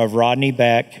daughter of Rodney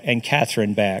Beck and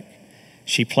Catherine Beck.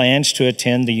 She plans to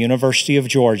attend the University of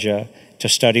Georgia to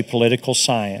study political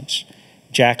science.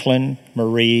 Jacqueline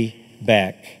Marie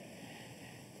Beck.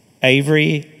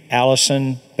 Avery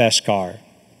Allison Beskar,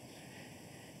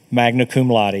 magna cum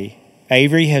laude.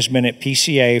 Avery has been at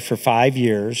PCA for 5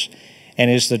 years and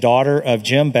is the daughter of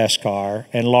Jim Beskar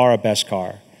and Laura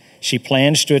Beskar. She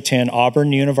plans to attend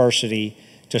Auburn University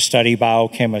to study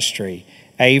biochemistry.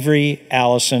 Avery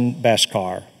Allison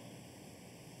Beskar.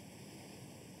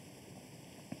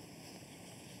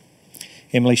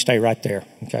 Emily, stay right there,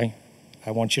 okay?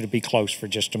 I want you to be close for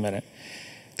just a minute.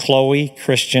 Chloe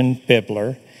Christian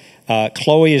Bibler.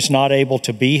 Chloe is not able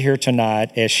to be here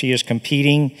tonight as she is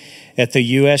competing at the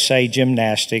USA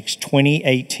Gymnastics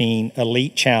 2018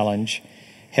 Elite Challenge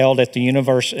held at the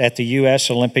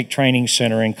U.S. Olympic Training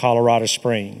Center in Colorado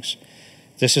Springs.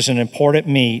 This is an important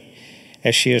meet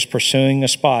as she is pursuing a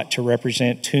spot to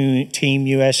represent Team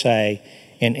USA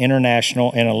in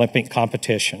international and Olympic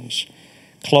competitions.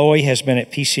 Chloe has been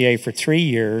at PCA for 3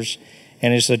 years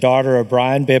and is the daughter of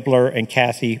Brian Bibler and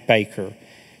Kathy Baker.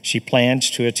 She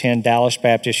plans to attend Dallas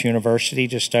Baptist University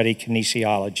to study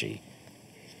kinesiology.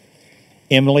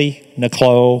 Emily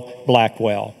Nicole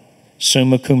Blackwell,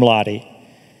 summa cum laude.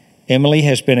 Emily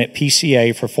has been at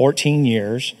PCA for 14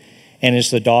 years and is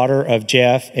the daughter of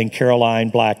Jeff and Caroline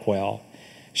Blackwell.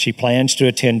 She plans to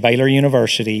attend Baylor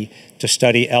University to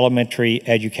study elementary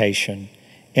education.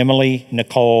 Emily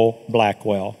Nicole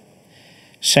Blackwell.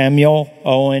 Samuel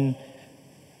Owen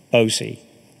Bosey,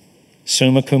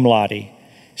 summa cum laude.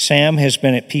 Sam has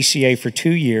been at PCA for 2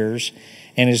 years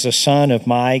and is the son of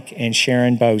Mike and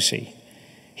Sharon Bosey.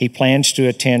 He plans to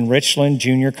attend Richland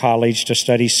Junior College to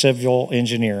study civil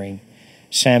engineering.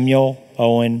 Samuel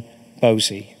Owen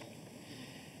Bosey.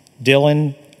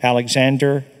 Dylan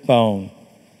Alexander Bone,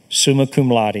 summa cum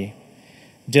laude.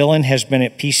 Dylan has been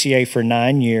at PCA for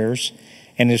 9 years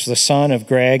and is the son of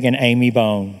Greg and Amy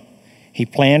Bone. He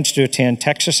plans to attend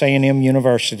Texas A&M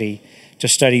University to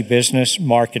study business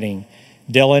marketing.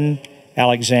 Dylan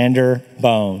Alexander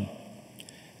Bone.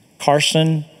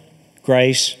 Carson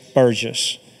Grace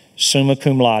Burgess, summa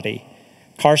cum laude.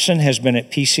 Carson has been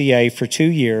at PCA for 2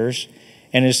 years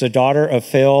and is the daughter of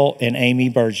Phil and Amy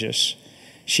Burgess.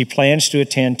 She plans to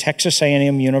attend Texas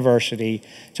A&M University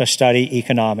to study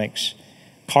economics.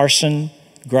 Carson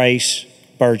Grace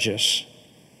Burgess.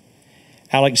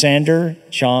 Alexander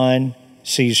John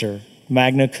Caesar,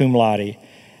 magna cum laude.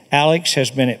 Alex has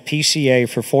been at PCA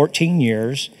for 14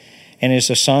 years and is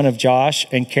the son of Josh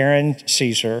and Karen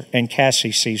Caesar and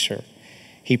Cassie Caesar.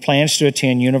 He plans to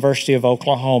attend University of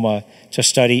Oklahoma to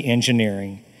study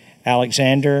engineering.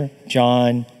 Alexander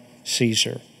John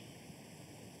Caesar.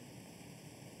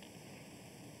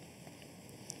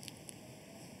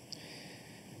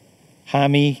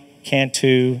 Jaime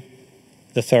Cantu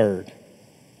III,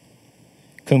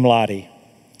 cum laude.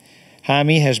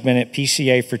 Jaime has been at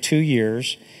PCA for 2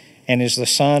 years and is the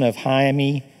son of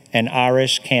Jaime and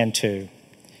Iris Cantu.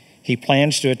 He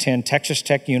plans to attend Texas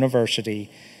Tech University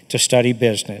to study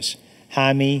business.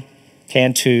 Jaime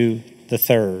Cantu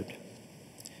III.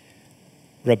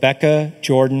 Rebecca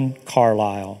Jordan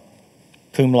Carlisle,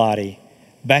 cum laude.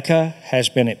 Becca has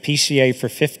been at PCA for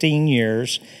 15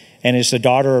 years and is the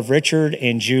daughter of Richard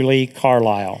and Julie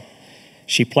Carlisle.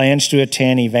 She plans to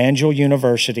attend Evangel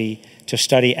University to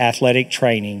study athletic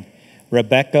training.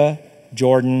 Rebecca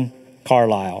Jordan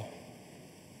Carlisle.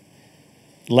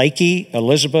 Lakey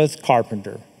Elizabeth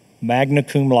Carpenter, magna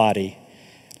cum laude.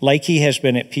 Lakey has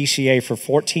been at PCA for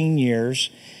 14 years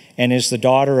and is the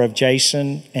daughter of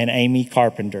Jason and Amy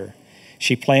Carpenter.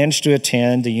 She plans to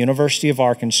attend the University of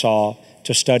Arkansas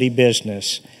to study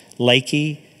business.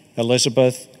 Lakey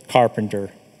Elizabeth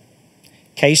Carpenter.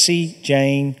 Casey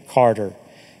Jane Carter,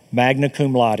 magna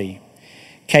cum laude.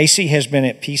 Casey has been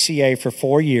at PCA for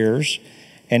 4 years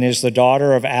and is the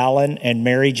daughter of Alan and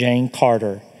Mary Jane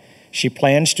Carter. She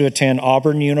plans to attend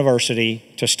Auburn University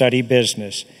to study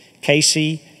business.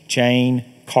 Casey Jane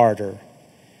Carter.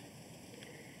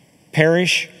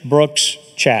 Parrish Brooks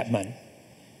Chapman,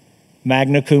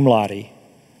 magna cum laude.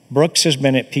 Brooks has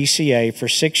been at PCA for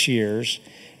 6 years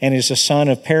and is the son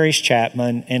of Parrish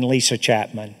Chapman and Lisa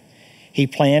Chapman. He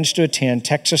plans to attend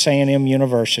Texas A&M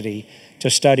University to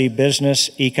study business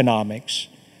economics.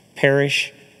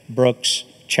 Parrish Brooks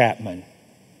Chapman.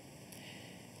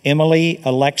 Emily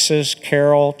Alexis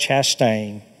Carol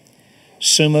Chastain,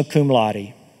 summa cum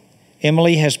laude.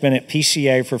 Emily has been at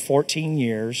PCA for 14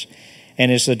 years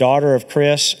and is the daughter of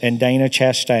Chris and Dana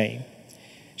Chastain.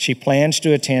 She plans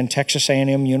to attend Texas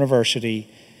A&M University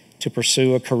to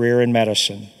pursue a career in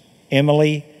medicine.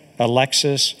 Emily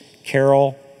Alexis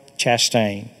Carol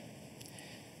Chastain.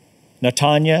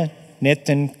 Natanya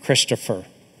Nitin Christopher.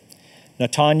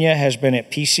 Natanya has been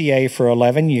at PCA for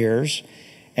 11 years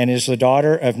and is the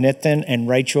daughter of Nitin and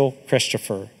Rachel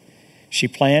Christopher. She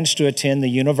plans to attend the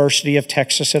University of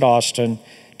Texas at Austin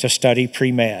to study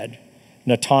pre-med.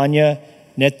 Natanya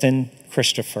Nitin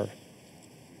Christopher.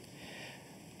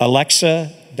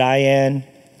 Alexa Diane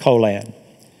Colan,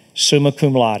 summa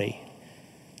cum laude.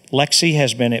 Lexi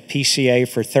has been at PCA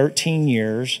for 13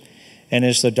 years and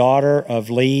is the daughter of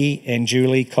Lee and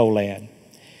Julie Colan.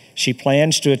 She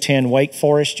plans to attend Wake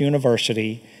Forest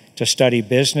University to study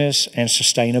business and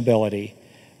sustainability.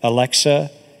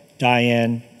 Alexa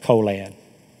Diane Colan.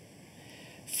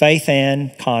 Faith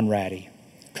Ann Conradi,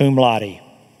 cum laude.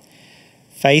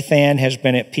 Faith Ann has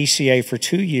been at PCA for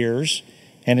 2 years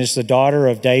and is the daughter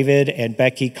of David and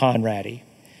Becky Conradi.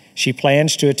 She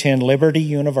plans to attend Liberty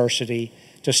University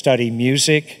to study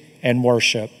music and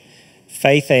worship.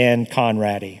 Faith Ann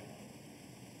Conradi.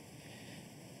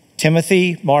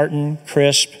 Timothy Martin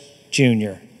Crisp,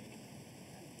 Jr.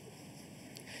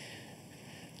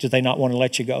 Do they not want to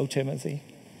let you go, Timothy?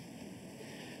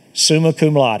 Summa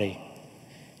cum laude.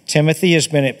 Timothy has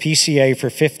been at PCA for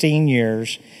 15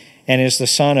 years and is the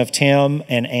son of Tim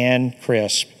and Ann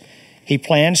Crisp. He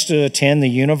plans to attend the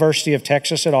University of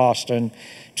Texas at Austin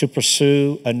to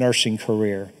pursue a nursing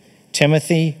career.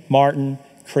 Timothy Martin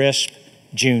Crisp,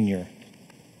 Jr.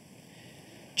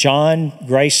 John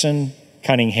Grayson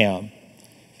Cunningham.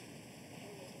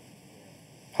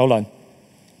 Hold on.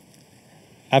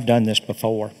 I've done this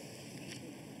before.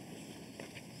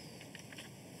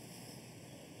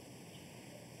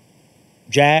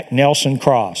 Jack Nelson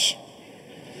Cross,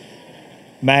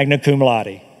 magna cum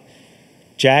laude.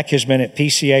 Jack has been at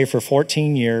PCA for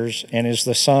 14 years and is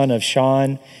the son of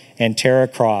Sean and Tara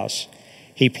Cross.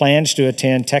 He plans to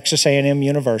attend Texas A&M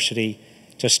University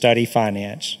to study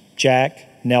finance.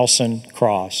 Jack Nelson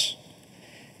Cross.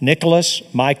 Nicholas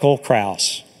Michael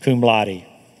Kraus, cum laude.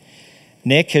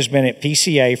 Nick has been at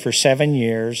PCA for 7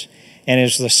 years and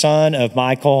is the son of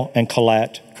Michael and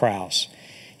Colette Kraus.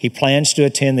 He plans to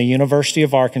attend the University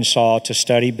of Arkansas to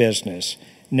study business.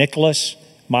 Nicholas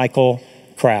Michael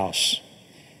Kraus.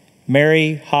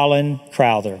 Mary Holland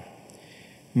Crowther.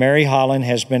 Mary Holland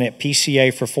has been at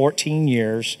PCA for 14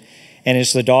 years and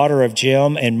is the daughter of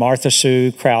Jim and Martha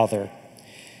Sue Crowther.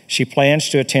 She plans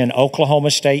to attend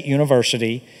Oklahoma State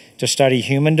University to study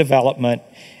human development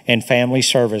and family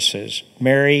services.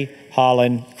 Mary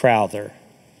Holland Crowther.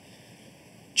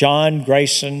 John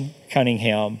Grayson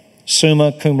Cunningham,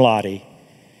 summa cum laude.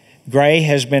 Gray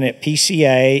has been at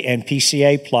PCA and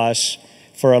PCA Plus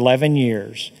for 11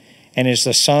 years and is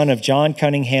the son of John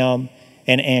Cunningham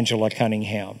and Angela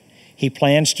Cunningham. He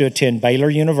plans to attend Baylor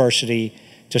University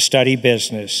to study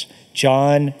business.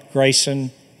 John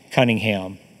Grayson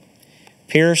Cunningham.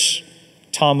 Pierce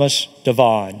Thomas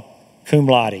Devon, cum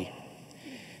laude.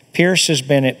 Pierce has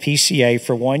been at PCA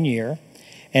for 1 year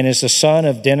and is the son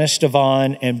of Dennis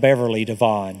Devon and Beverly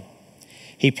Devon.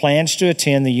 He plans to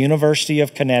attend the University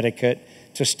of Connecticut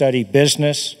to study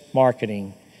business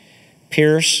marketing.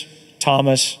 Pierce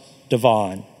Thomas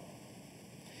Devon.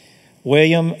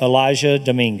 William Elijah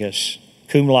Dominguez,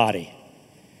 cum laude.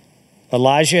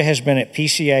 Elijah has been at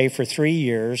PCA for 3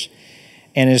 years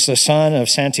and is the son of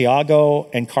Santiago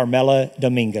and Carmela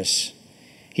Dominguez.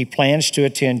 He plans to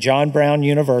attend John Brown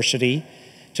University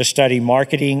to study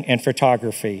marketing and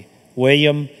photography.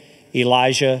 William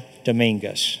Elijah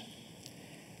Dominguez.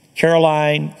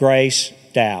 Caroline Grace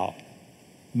Dow,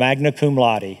 magna cum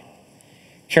laude.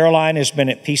 Caroline has been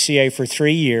at PCA for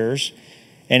 3 years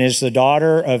and is the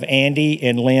daughter of Andy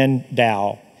and Lynn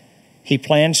Dow. She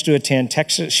plans to attend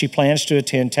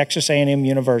Texas A&M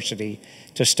University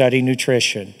to study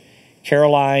nutrition.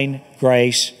 Caroline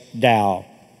Grace Dow.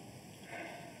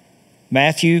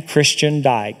 Matthew Christian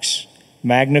Dykes,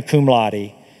 magna cum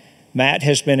laude. Matt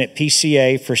has been at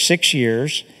PCA for 6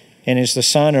 years and is the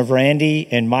son of Randy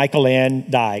and Michael Ann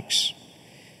Dykes.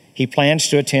 He plans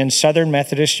to attend Southern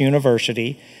Methodist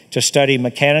University to study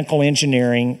mechanical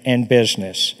engineering and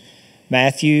business.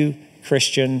 Matthew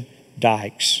Christian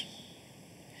Dykes.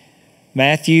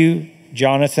 Matthew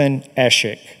Jonathan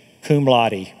Eschick, cum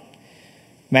laude.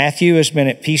 Matthew has been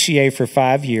at PCA for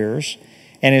 5 years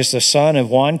and is the son of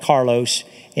Juan Carlos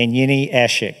and Yenny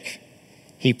Eschick.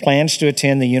 He plans to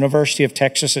attend the University of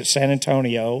Texas at San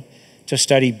Antonio to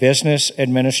study business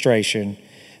administration.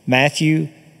 Matthew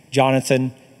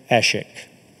Jonathan Eschick.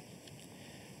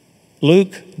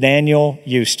 Luke Daniel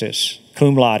Eustace,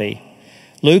 cum laude.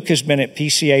 Luke has been at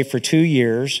PCA for 2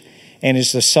 years and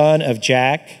is the son of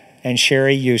Jack and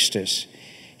Sherry Eustace.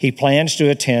 He plans to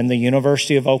attend the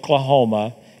University of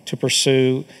Oklahoma to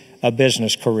pursue a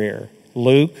business career.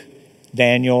 Luke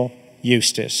Daniel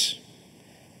Eustace.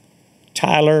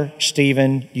 Tyler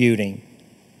Stephen Uding,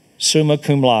 summa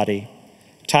cum laude.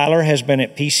 Tyler has been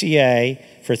at PCA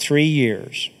for 3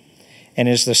 years and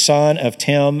is the son of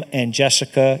Tim and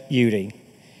Jessica Uding.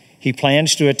 He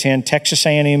plans to attend Texas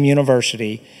A&M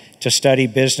University to study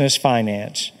business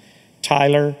finance.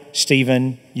 Tyler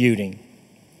Stephen Uding.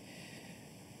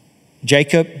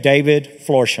 Jacob David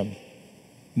Florsham,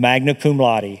 magna cum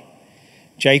laude.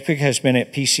 Jacob has been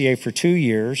at PCA for 2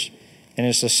 years and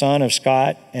is the son of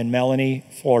Scott and Melanie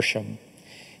Florsham.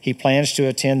 He plans to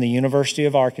attend the University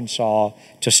of Arkansas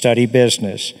to study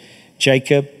business.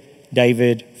 Jacob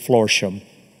David Florsham.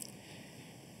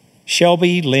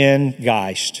 Shelby Lynn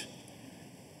Geist,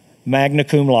 magna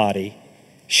cum laude.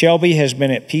 Shelby has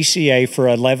been at PCA for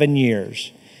 11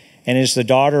 years and is the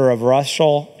daughter of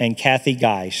Russell and Kathy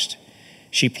Geist.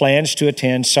 She plans to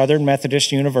attend Southern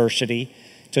Methodist University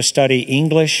to study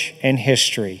English and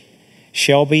history.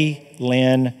 Shelby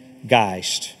Lynn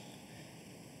Geist.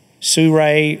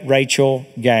 Surrey Rachel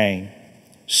Gang,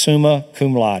 summa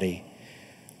cum laude.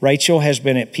 Rachel has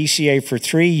been at PCA for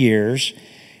 3 years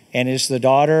and is the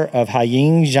daughter of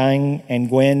Haiying Zhang and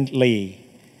Gwen Lee.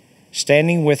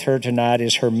 Standing with her tonight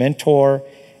is her mentor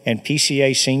and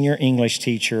PCA senior English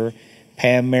teacher,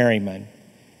 Pam Merriman.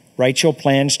 Rachel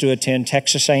plans to attend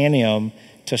Texas A&M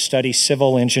to study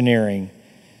civil engineering.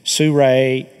 Sue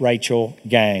Ray Rachel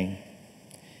Gang.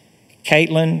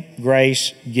 Caitlin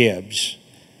Grace Gibbs,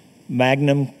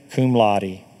 magna cum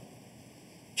laude.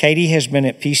 Katie has been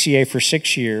at PCA for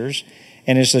 6 years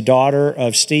and is the daughter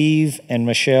of Steve and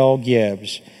Michelle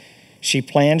Gibbs. She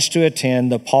plans to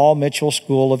attend the Paul Mitchell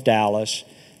School of Dallas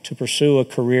to pursue a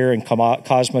career in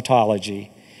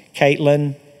cosmetology.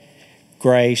 Caitlin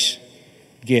Grace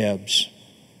Gibbs.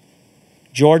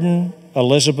 Jordan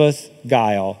Elizabeth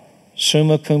Guile,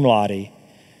 summa cum laude.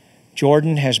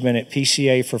 Jordan has been at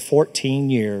PCA for 14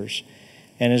 years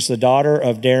and is the daughter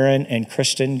of Darren and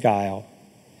Kristen Guile.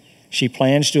 She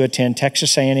plans to attend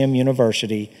Texas A&M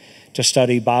University to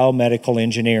study biomedical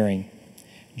engineering.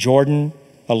 Jordan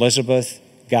Elizabeth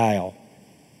Guile.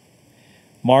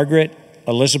 Margaret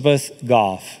Elizabeth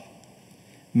Goff,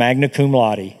 magna cum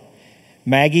laude.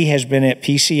 Maggie has been at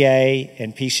PCA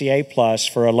and PCA Plus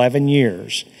for 11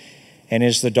 years and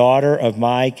is the daughter of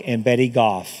Mike and Betty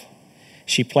Goff.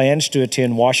 She plans to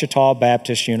attend Ouachita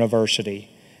Baptist University.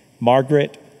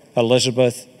 Margaret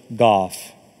Elizabeth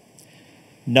Goff.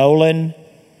 Nolan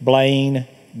Blaine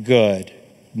Good,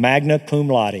 magna cum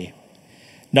laude.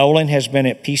 Nolan has been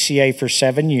at PCA for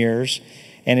 7 years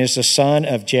and is the son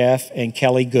of Jeff and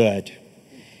Kelly Good.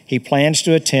 He plans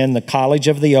to attend the College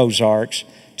of the Ozarks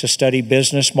to study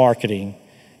business marketing.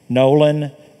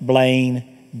 Nolan Blaine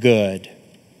Good.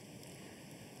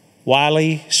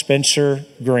 Wiley Spencer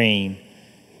Green,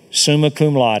 summa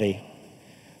cum laude.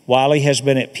 Wiley has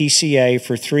been at PCA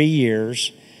for 3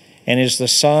 years and is the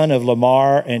son of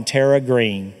Lamar and Tara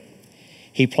Green.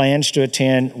 He plans to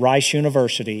attend Rice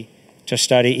University to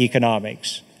study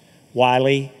economics.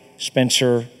 Wiley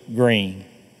Spencer Green.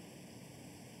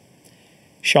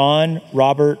 Sean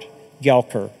Robert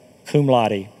Gelker, cum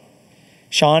laude.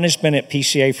 Sean has been at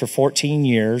PCA for 14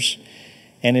 years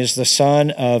and is the son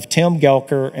of Tim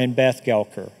Gelker and Beth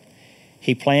Gelker.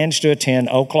 He plans to attend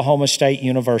Oklahoma State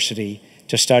University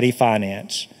to study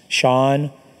finance.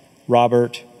 Sean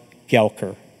Robert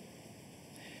Gelker.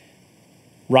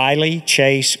 Riley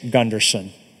Chase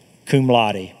Gunderson, cum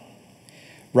laude.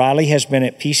 Riley has been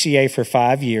at PCA for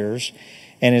 5 years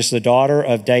and is the daughter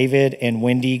of David and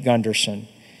Wendy Gunderson.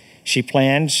 She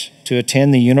plans to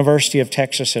attend the University of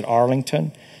Texas at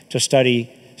Arlington to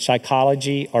study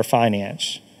psychology or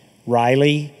finance.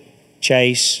 Riley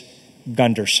Chase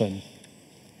Gunderson.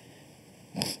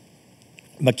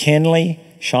 McKinley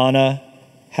Shauna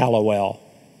Hallowell,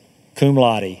 cum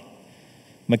laude.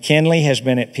 McKinley has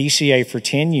been at PCA for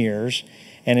 10 years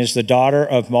and is the daughter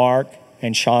of Mark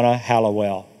and Shauna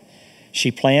Hallowell. She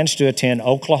plans to attend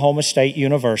Oklahoma State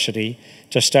University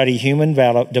to study human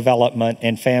development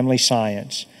and family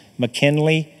science.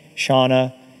 McKinley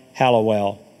Shauna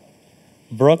Hallowell.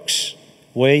 Brooks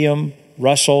William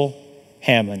Russell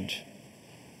Hammond.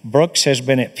 Brooks has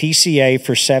been at PCA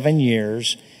for 7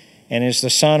 years and is the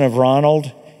son of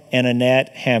Ronald and Annette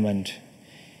Hammond.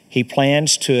 He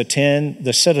plans to attend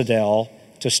the Citadel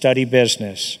to study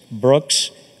business.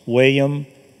 Brooks William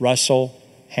Russell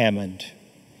Hammond.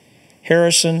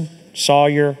 Harrison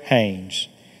Sawyer Haynes.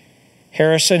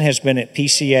 Harrison has been at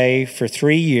PCA for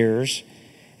 3 years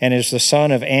and is the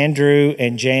son of Andrew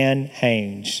and Jan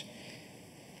Haynes.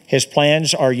 His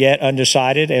plans are yet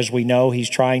undecided, as we know he's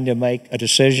trying to make a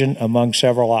decision among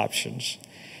several options.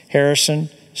 Harrison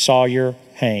Sawyer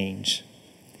Haynes.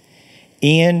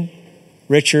 Ian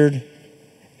Richard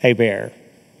Hebert,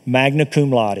 magna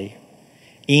cum laude.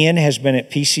 Ian has been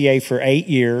at PCA for 8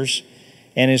 years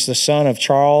and is the son of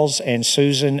Charles and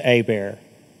Susan Hebert.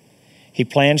 He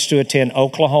plans to attend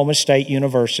Oklahoma State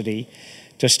University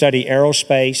to study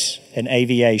aerospace and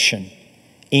aviation.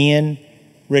 Ian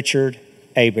Richard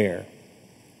Hebert.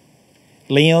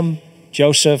 Liam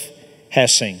Joseph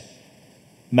Hessing,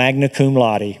 magna cum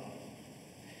laude.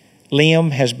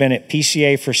 Liam has been at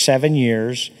PCA for 7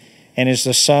 years and is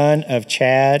the son of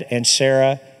Chad and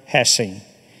Sarah Hessing.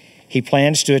 He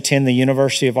plans to attend the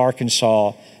University of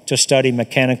Arkansas to study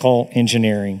mechanical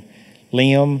engineering.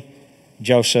 Liam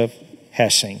Joseph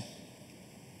Hessing.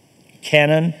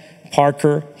 Cannon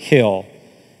Parker Hill,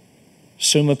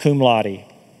 summa cum laude.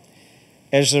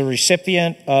 As the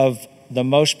recipient of the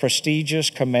most prestigious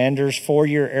Commander's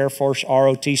 4-year Air Force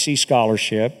ROTC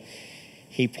scholarship,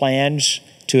 he plans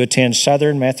to attend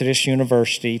Southern Methodist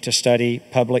University to study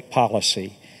public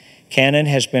policy. Cannon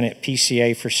has been at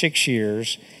PCA for 6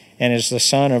 years and is the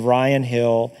son of Ryan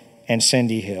Hill and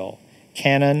Cindy Hill.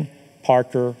 Cannon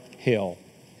Parker Hill.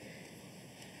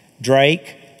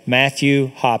 Drake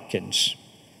Matthew Hopkins,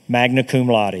 magna cum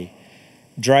laude.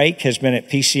 Drake has been at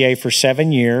PCA for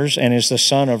 7 years and is the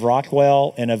son of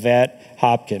Rockwell and Yvette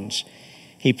Hopkins.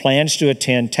 He plans to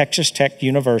attend Texas Tech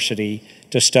University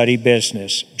to study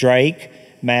business. Drake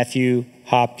Matthew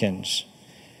Hopkins.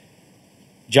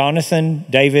 Jonathan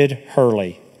David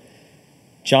Hurley.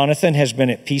 Jonathan has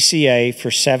been at PCA for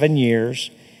 7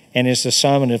 years and is the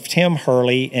son of Tim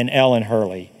Hurley and Ellen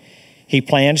Hurley. He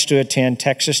plans to attend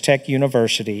Texas Tech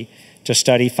University to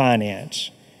study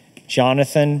finance.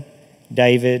 Jonathan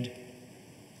David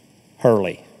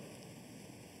Hurley.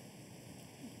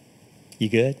 You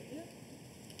good?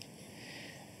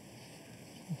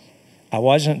 I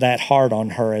wasn't that hard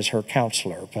on her as her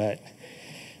counselor, but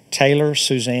Taylor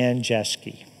Suzanne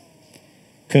Jeske,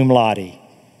 cum laude.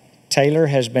 Taylor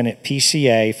has been at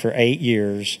PCA for 8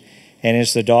 years and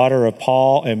is the daughter of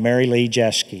Paul and Mary Lee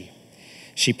Jeske.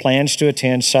 She plans to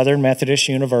attend Southern Methodist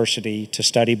University to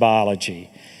study biology.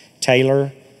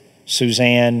 Taylor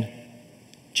Suzanne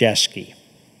Jeske.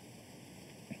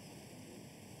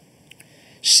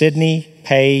 Sydney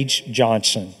Paige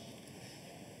Johnson,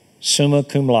 summa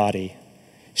cum laude.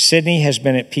 Sydney has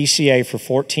been at PCA for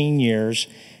 14 years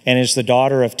and is the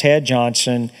daughter of Ted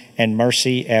Johnson and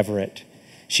Mercy Everett.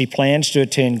 She plans to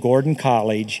attend Gordon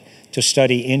College to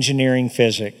study engineering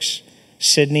physics.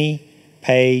 Sydney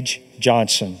Paige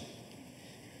Johnson.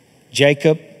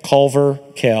 Jacob Culver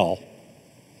Kell,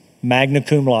 magna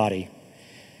cum laude.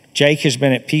 Jake has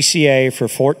been at PCA for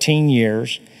 14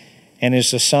 years and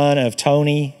is the son of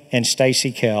Tony and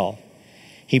Stacy Kell.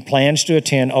 He plans to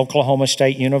attend Oklahoma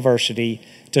State University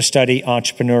to study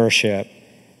entrepreneurship.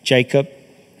 Jacob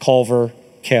Culver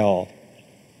Kell.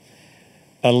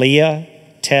 Aaliyah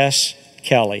Tess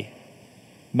Kelly,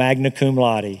 magna cum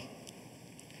laude.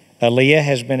 Aaliyah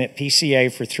has been at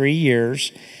PCA for 3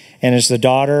 years and is the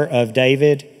daughter of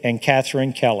David and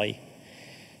Catherine Kelly.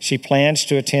 She plans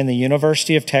to attend the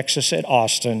University of Texas at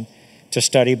Austin to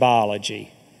study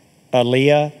biology.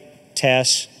 Aaliyah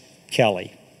Tess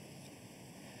Kelly.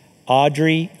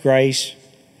 Audrey Grace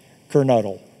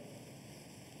Kernodle,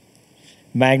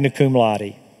 magna cum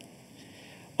laude.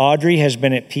 Audrey has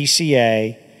been at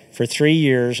PCA for 3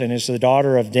 years and is the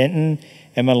daughter of Denton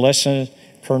and Melissa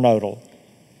Kernodle.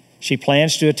 She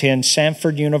plans to attend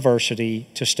Samford University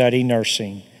to study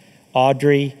nursing.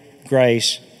 Audrey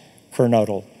Grace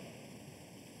Kernodle.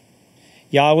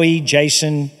 Yahweh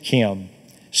Jason Kim,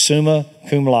 summa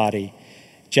cum laude.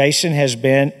 Jason has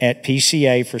been at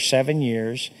PCA for 7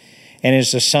 years and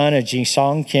is the son of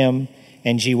Jisong Kim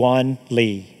and Jiwon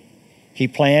Lee. He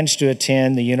plans to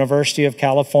attend the University of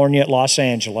California at Los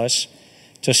Angeles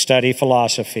to study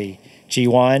philosophy.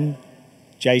 Jiwon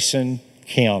Jason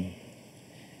Kim.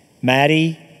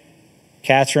 Maddie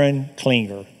Catherine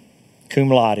Klinger, cum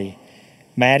laude.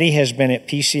 Maddie has been at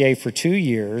PCA for 2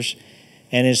 years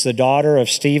and is the daughter of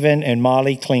Stephen and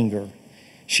Molly Klinger.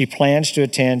 She plans to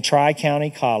attend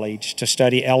Tri-County College to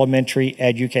study elementary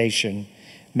education.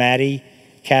 Maddie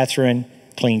Catherine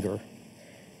Klinger.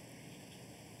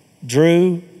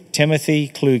 Drew Timothy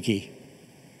Kluge,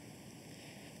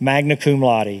 magna cum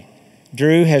laude.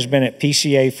 Drew has been at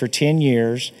PCA for 10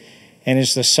 years and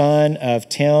is the son of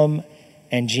Tim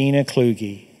and Gina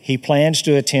Kluge. He plans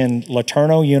to attend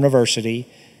LeTourneau University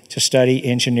to study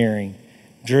engineering.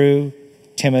 Drew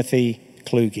Timothy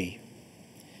Kluge.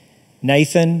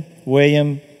 Nathan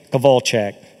William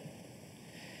Kovalchuk.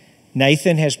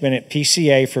 Nathan has been at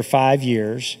PCA for 5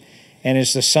 years and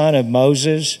is the son of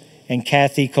Moses and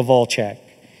Kathy Kovalchuk.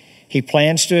 He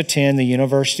plans to attend the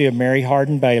University of Mary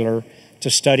Hardin Baylor to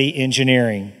study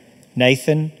engineering.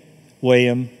 Nathan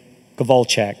William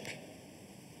Kovalchuk.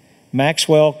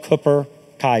 Maxwell Cooper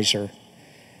Kaiser.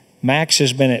 Max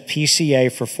has been at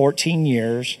PCA for 14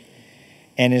 years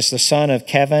and is the son of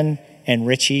Kevin and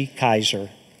Richie Kaiser.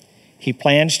 He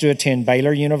plans to attend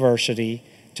Baylor University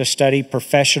to study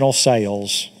professional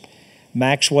sales.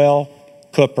 Maxwell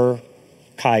Cooper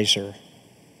Kaiser.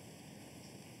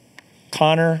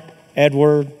 Connor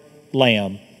Edward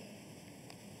Lamb,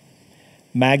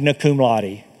 magna cum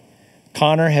laude.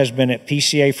 Connor has been at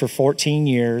PCA for 14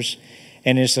 years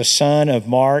and is the son of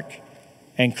Mark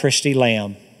and Christy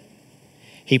Lamb.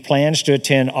 He plans to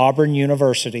attend Auburn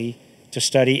University to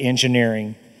study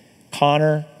engineering.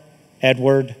 Connor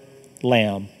Edward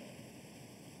Lamb.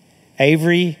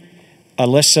 Avery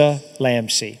Alyssa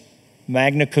Lamsey,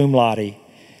 magna cum laude.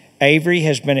 Avery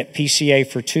has been at PCA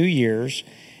for 2 years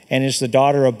and is the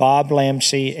daughter of Bob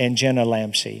Lamsey and Jenna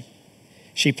Lamsey.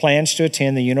 She plans to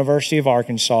attend the University of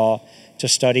Arkansas to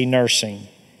study nursing.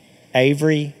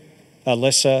 Avery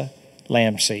Alyssa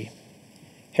Lamsey.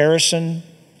 Harrison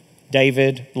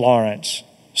David Lawrence,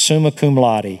 summa cum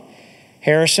laude.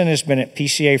 Harrison has been at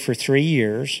PCA for 3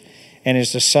 years and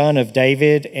is the son of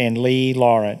David and Lee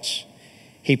Lawrence.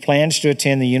 He plans to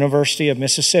attend the University of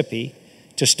Mississippi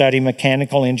to study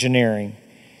mechanical engineering.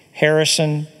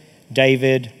 Harrison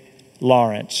David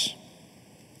Lawrence.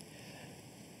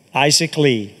 Isaac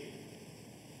Lee,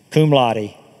 cum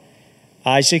laude.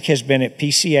 Isaac has been at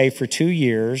PCA for 2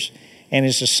 years and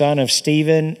is the son of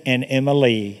Stephen and Emma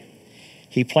Lee.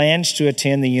 He plans to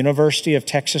attend the University of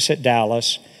Texas at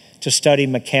Dallas to study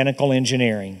mechanical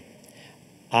engineering.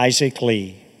 Isaac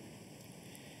Lee.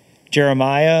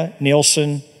 Jeremiah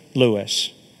Nielsen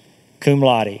Lewis, cum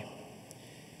laude.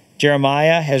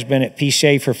 Jeremiah has been at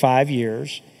PCA for 5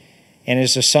 years and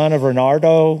is the son of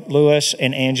Renardo Lewis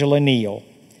and Angela Neal.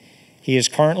 He is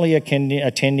currently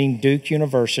attending Duke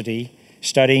University,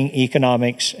 studying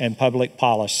economics and public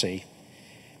policy.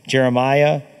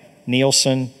 Jeremiah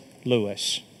Nielsen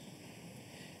Lewis.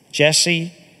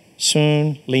 Jesse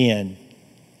Soon Lien,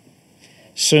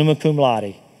 summa cum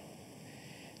laude.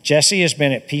 Jesse has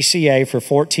been at PCA for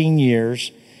 14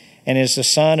 years and is the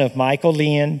son of Michael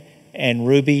Lien and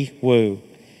Ruby Wu.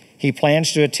 He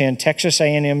plans to attend Texas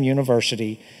A&M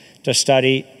University to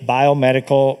study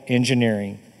biomedical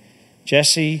engineering.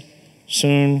 Jesse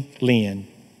Soon Lien.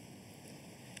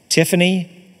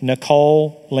 Tiffany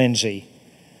Nicole Lindsay,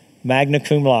 magna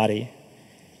cum laude.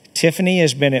 Tiffany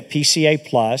has been at PCA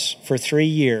Plus for 3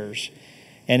 years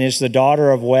and is the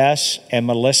daughter of Wes and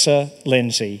Melissa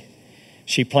Lindsay.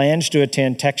 She plans to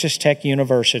attend Texas Tech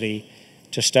University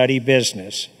to study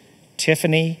business.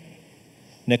 Tiffany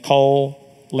Nicole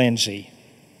Lindsay.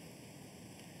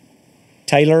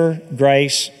 Taylor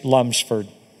Grace Lumsford,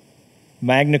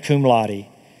 magna cum laude.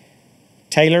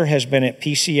 Taylor has been at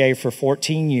PCA for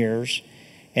 14 years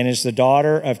and is the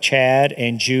daughter of Chad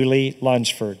and Julie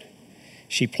Lunsford.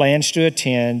 She plans to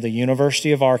attend the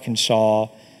University of Arkansas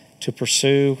to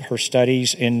pursue her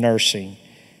studies in nursing.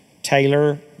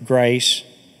 Taylor Grace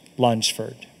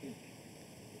Lunsford.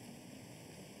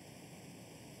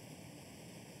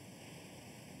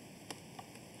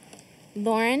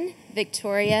 Lauren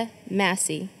Victoria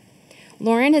Massey.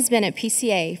 Lauren has been at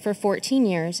PCA for 14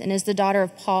 years and is the daughter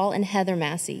of Paul and Heather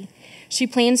Massey. She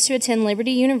plans to attend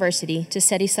Liberty University to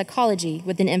study psychology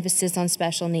with an emphasis on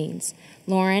special needs.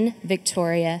 Lauren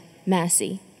Victoria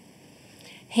Massey.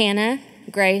 Hannah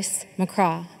Grace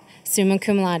McCraw, summa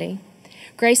cum laude.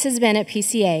 Grace has been at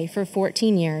PCA for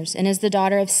 14 years and is the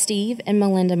daughter of Steve and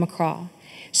Melinda McCraw.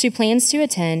 She plans to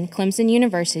attend Clemson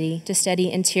University to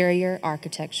study interior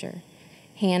architecture.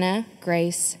 Hannah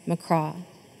Grace McCraw.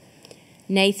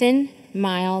 Nathan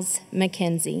Miles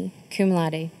McKenzie, cum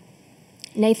laude.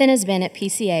 Nathan has been at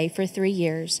PCA for 3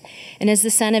 years and is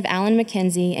the son of Alan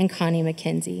McKenzie and Connie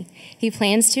McKenzie. He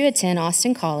plans to attend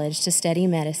Austin College to study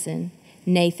medicine.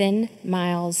 Nathan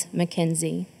Miles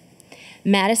McKenzie.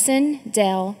 Madison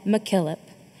Dell McKillop,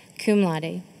 cum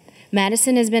laude.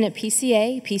 Madison has been at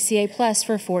PCA Plus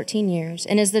for 14 years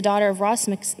and is the daughter of Ross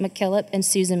McKillop and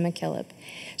Susan McKillop.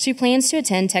 She plans to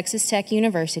attend Texas Tech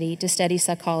University to study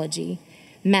psychology.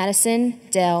 Madison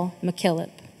Dell McKillop.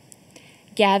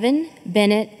 Gavin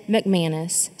Bennett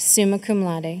McManus, summa cum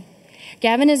laude.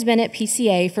 Gavin has been at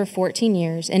PCA for 14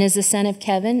 years and is the son of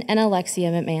Kevin and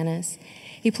Alexia McManus.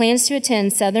 He plans to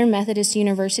attend Southern Methodist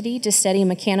University to study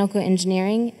mechanical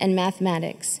engineering and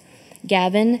mathematics.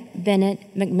 Gavin Bennett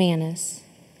McManus.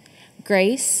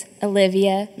 Grace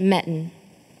Olivia Metton,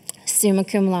 summa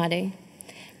cum laude.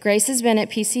 Grace has been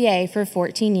at PCA for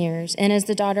 14 years and is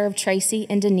the daughter of Tracy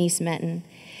and Denise Metton.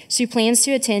 She plans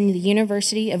to attend the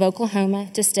University of Oklahoma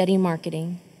to study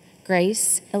marketing.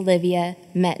 Grace Olivia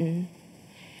Metton.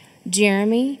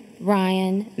 Jeremy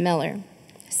Ryan Miller,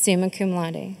 summa cum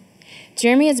laude.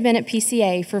 Jeremy has been at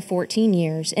PCA for 14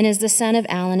 years and is the son of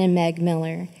Alan and Meg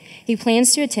Miller. He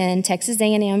plans to attend Texas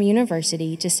A&M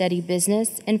University to study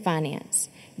business and finance.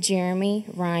 Jeremy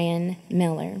Ryan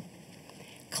Miller.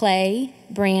 Clay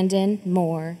Brandon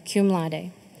Moore, cum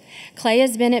laude. Clay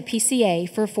has been at PCA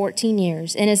for 14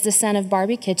 years and is the son of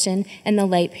Barbie Kitchen and the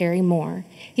late Perry Moore.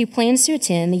 He plans to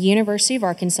attend the University of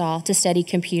Arkansas to study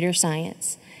computer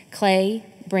science. Clay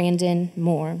Brandon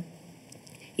Moore.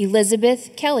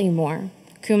 Elizabeth Kelly Moore,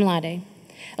 cum laude.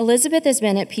 Elizabeth has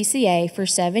been at PCA for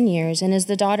 7 years and is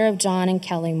the daughter of John and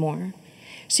Kelly Moore.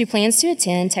 She plans to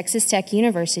attend Texas Tech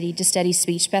University to study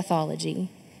speech pathology.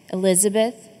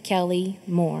 Elizabeth Kelly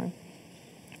Moore.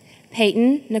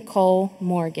 Peyton Nicole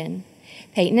Morgan.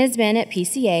 Peyton has been at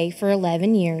PCA for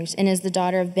 11 years and is the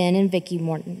daughter of Ben and Vicki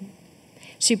Morton.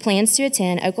 She plans to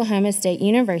attend Oklahoma State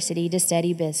University to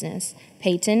study business.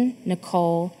 Peyton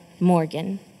Nicole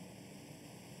Morgan.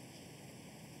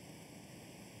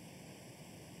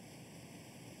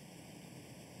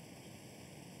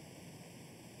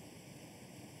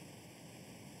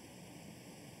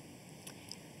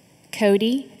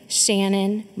 Cody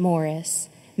Shannon Morris,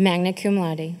 magna cum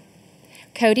laude.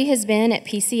 Cody has been at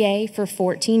PCA for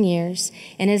 14 years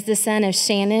and is the son of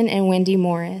Shannon and Wendy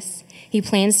Morris. He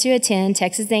plans to attend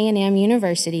Texas A&M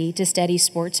University to study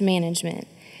sports management.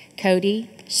 Cody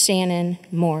Shannon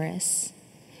Morris.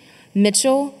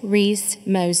 Mitchell Reese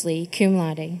Mosley, cum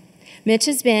laude. Mitch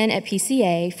has been at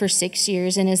PCA for 6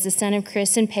 years and is the son of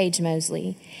Chris and Paige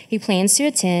Mosley. He plans to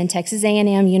attend Texas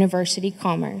A&M University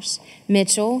Commerce.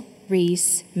 Mitchell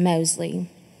Reese Mosley.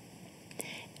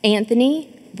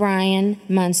 Anthony Brian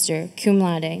Munster, cum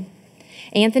laude.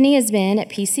 Anthony has been at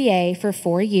PCA for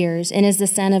 4 years and is the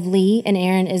son of Lee and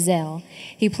Aaron Ezell.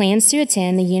 He plans to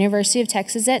attend the University of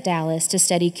Texas at Dallas to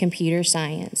study computer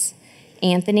science.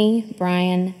 Anthony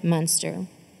Brian Munster.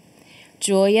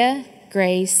 Joya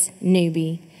Grace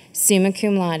Newby, summa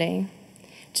cum laude.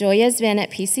 Joya has been at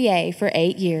PCA for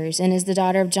 8 years and is the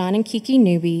daughter of John and Kiki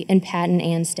Newby and Patton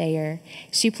Ann Stayer.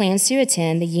 She plans to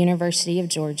attend the University of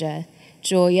Georgia.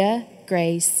 Joya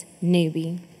Grace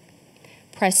Newby.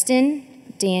 Preston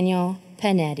Daniel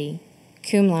Panetti,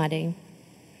 cum laude.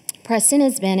 Preston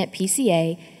has been at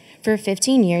PCA for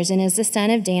 15 years and is the son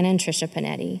of Dana and Tricia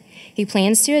Panetti. He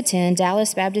plans to attend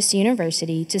Dallas Baptist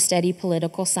University to study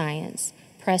political science.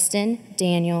 Preston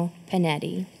Daniel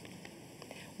Panetti.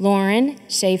 Lauren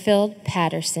Sheffield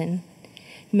Patterson,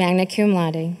 magna cum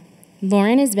laude.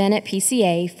 Lauren has been at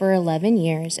PCA for 11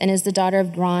 years and is the daughter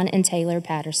of Ron and Taylor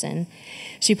Patterson.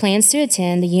 She plans to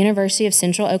attend the University of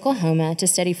Central Oklahoma to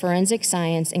study forensic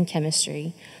science and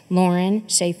chemistry. Lauren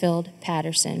Sheffield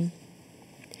Patterson.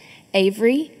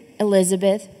 Avery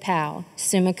Elizabeth Powell,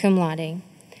 summa cum laude.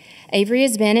 Avery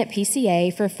has been at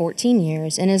PCA for 14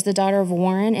 years and is the daughter of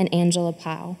Warren and Angela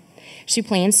Powell. She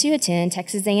plans to attend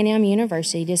Texas A&M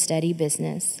University to study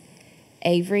business.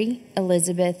 Avery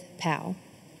Elizabeth Powell.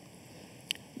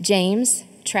 James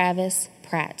Travis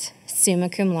Pratt, summa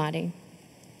cum laude.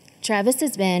 Travis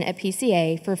has been at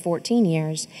PCA for 14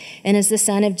 years and is the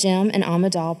son of Jim and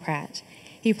Amadal Pratt.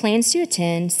 He plans to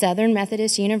attend Southern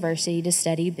Methodist University to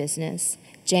study business.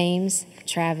 James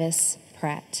Travis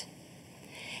Pratt.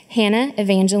 Hannah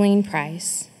Evangeline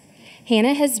Price.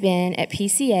 Hannah has been at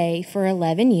PCA for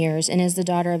 11 years and is the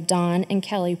daughter of Don and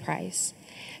Kelly Price.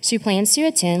 She plans to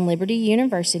attend Liberty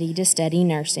University to study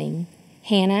nursing.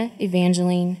 Hannah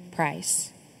Evangeline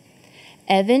Price.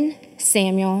 Evan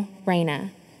Samuel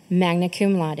Reyna, magna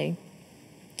cum laude.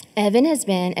 Evan has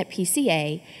been at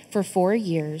PCA for 4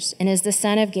 years and is the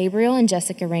son of Gabriel and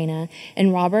Jessica Reyna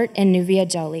and Robert and Nuvia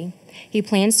Jolie. He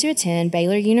plans to attend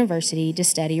Baylor University to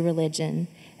study religion.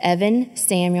 Evan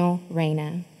Samuel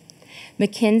Reyna.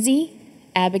 Mackenzie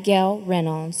Abigail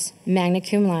Reynolds, magna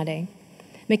cum laude.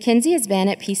 Mackenzie has been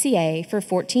at PCA for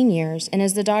 14 years and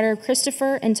is the daughter of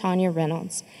Christopher and Tanya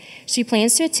Reynolds. She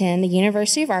plans to attend the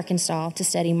University of Arkansas to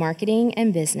study marketing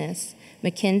and business.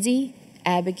 Mackenzie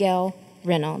Abigail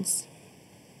Reynolds.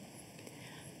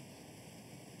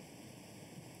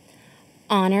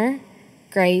 Honor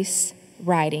Grace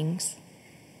Ridings.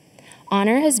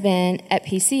 Honor has been at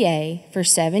PCA for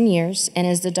 7 years and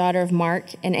is the daughter of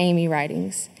Mark and Amy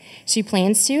Ridings. She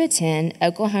plans to attend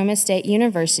Oklahoma State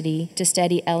University to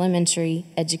study elementary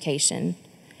education.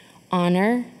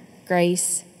 Honor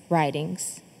Grace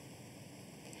Ridings.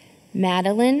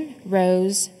 Madeline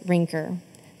Rose Rinker,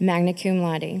 magna cum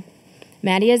laude.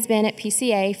 Maddie has been at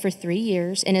PCA for 3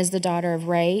 years and is the daughter of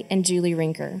Ray and Julie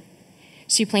Rinker.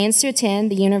 She plans to attend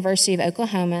the University of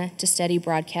Oklahoma to study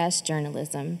broadcast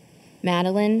journalism.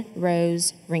 Madeline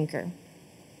Rose Rinker.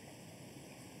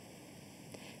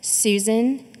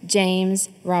 Susan James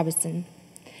Robinson.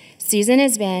 Susan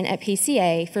has been at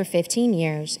PCA for 15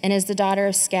 years and is the daughter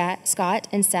of Scott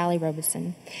and Sally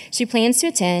Robinson. She plans to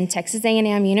attend Texas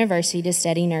A&M University to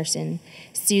study nursing.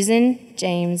 Susan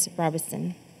James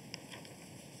Robinson.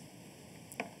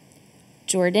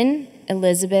 Jordan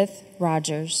Elizabeth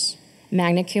Rogers,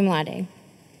 magna cum laude.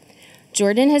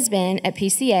 Jordan has been at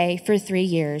PCA for 3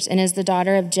 years and is the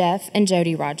daughter of Jeff and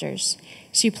Jody Rogers.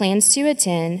 She plans to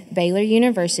attend Baylor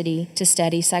University to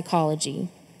study psychology.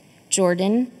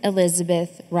 Jordan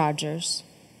Elizabeth Rogers.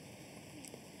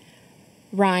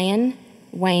 Ryan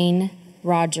Wayne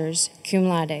Rogers, cum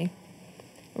laude.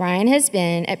 Ryan has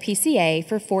been at PCA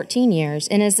for 14 years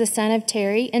and is the son of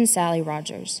Terry and Sally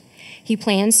Rogers. He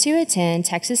plans to attend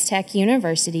Texas Tech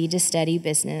University to study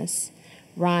business.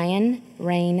 Ryan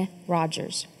Rain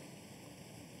Rogers.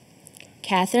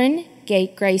 Catherine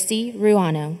Gracie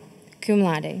Ruano, cum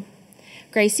laude.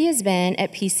 Gracie has been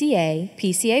at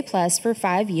PCA Plus for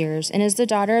 5 years and is the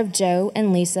daughter of Joe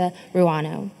and Lisa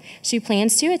Ruano. She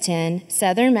plans to attend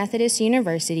Southern Methodist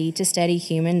University to study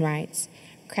human rights.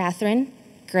 Catherine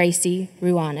Gracie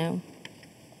Ruano.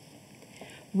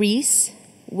 Reese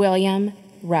William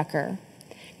Rucker,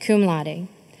 cum laude.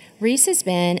 Reese has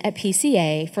been at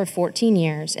PCA for 14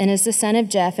 years and is the son of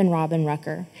Jeff and Robin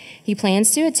Rucker. He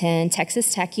plans to attend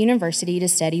Texas Tech University to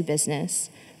study business.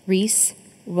 Reese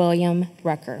William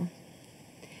Rucker.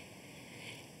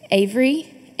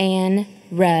 Avery Ann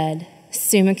Rudd,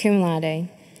 summa cum laude.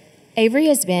 Avery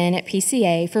has been at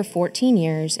PCA for 14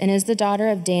 years and is the daughter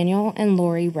of Daniel and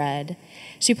Lori Rudd.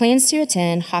 She plans to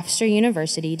attend Hofstra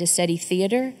University to study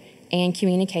theater and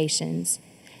communications.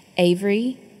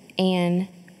 Avery Ann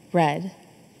Rudd.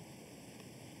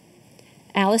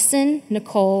 Allison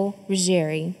Nicole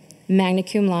Ruggieri, magna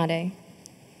cum laude.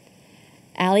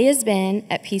 Allie has been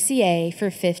at PCA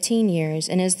for 15 years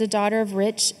and is the daughter of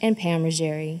Rich and Pam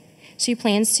Ruggieri. She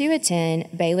plans to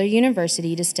attend Baylor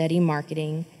University to study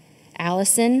marketing.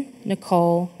 Allison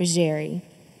Nicole Ruggieri.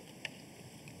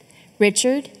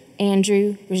 Richard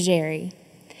Andrew Ruggieri.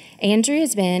 Andrew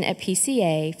has been at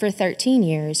PCA for 13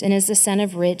 years and is the son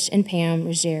of Rich and Pam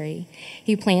Ruggieri.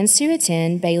 He plans to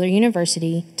attend Baylor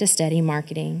University to study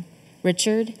marketing.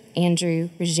 Richard Andrew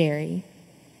Ruggieri.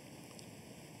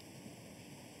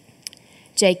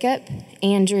 Jacob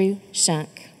Andrew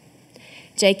Shunk.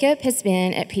 Jacob has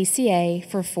been at PCA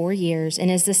for 4 years and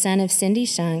is the son of Cindy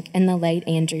Shunk and the late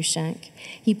Andrew Shunk.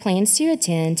 He plans to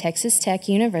attend Texas Tech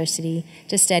University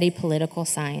to study political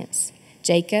science.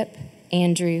 Jacob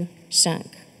Andrew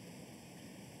Shunk.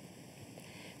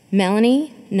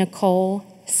 Melanie Nicole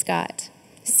Scott,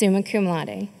 summa cum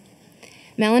laude.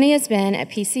 Melanie has been at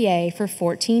PCA for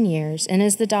 14 years and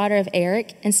is the daughter of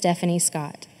Eric and Stephanie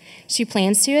Scott. She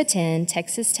plans to attend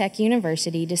Texas Tech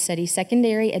University to study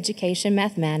secondary education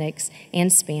mathematics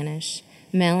and Spanish.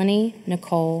 Melanie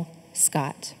Nicole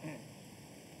Scott.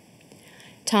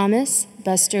 Thomas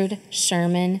Bustard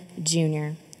Sherman,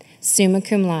 Jr., summa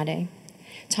cum laude.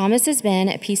 Thomas has been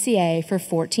at PCA for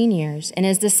 14 years and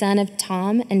is the son of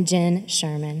Tom and Jen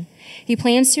Sherman. He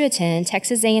plans to attend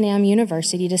Texas A&M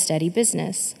University to study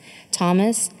business.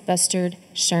 Thomas Bustard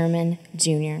Sherman,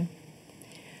 Jr.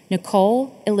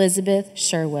 Nicole Elizabeth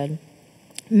Sherwood,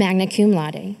 magna cum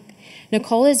laude.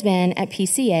 Nicole has been at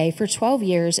PCA for 12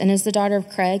 years and is the daughter of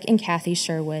Craig and Kathy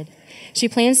Sherwood. She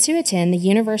plans to attend the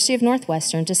University of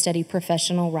Northwestern to study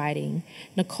professional writing.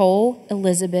 Nicole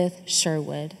Elizabeth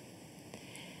Sherwood.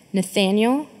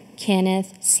 Nathaniel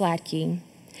Kenneth Slatke.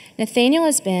 Nathaniel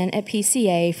has been at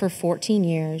PCA for 14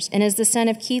 years and is the son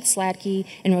of Keith Slatke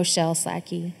and Rochelle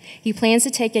Slatke. He plans to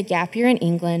take a gap year in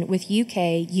England with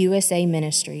UK-USA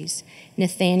Ministries.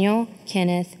 Nathaniel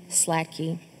Kenneth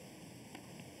Slatke.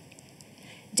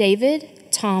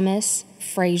 David Thomas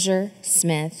Fraser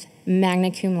Smith, magna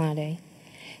cum laude.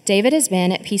 David has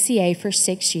been at PCA for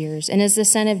 6 years and is the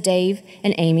son of Dave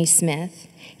and Amy Smith.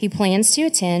 He plans to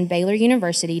attend Baylor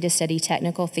University to study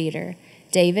technical theater.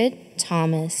 David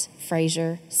Thomas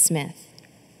Fraser Smith.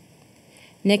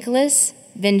 Nicholas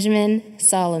Benjamin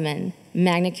Solomon,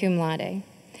 magna cum laude.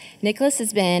 Nicholas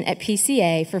has been at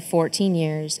PCA for 14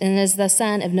 years and is the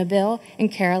son of Nabil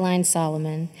and Caroline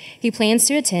Solomon. He plans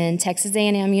to attend Texas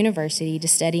A&M University to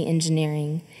study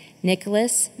engineering.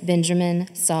 Nicholas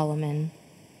Benjamin Solomon.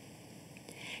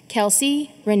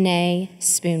 Kelsey Renee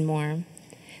Spoonmore,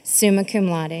 summa cum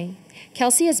laude.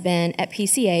 Kelsey has been at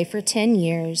PCA for 10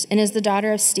 years and is the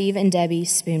daughter of Steve and Debbie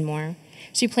Spoonmore.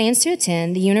 She plans to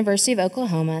attend the University of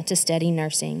Oklahoma to study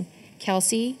nursing.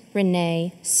 Kelsey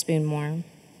Renee Spoonmore.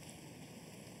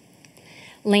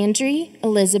 Landry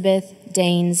Elizabeth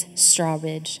Daines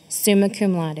Strawbridge, summa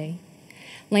cum laude.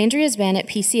 Landry has been at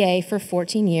PCA for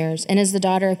 14 years and is the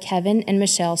daughter of Kevin and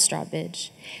Michelle Strawbridge.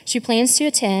 She plans to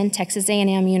attend Texas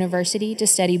A&M University to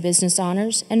study business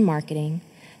honors and marketing.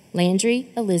 Landry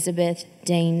Elizabeth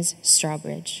Daines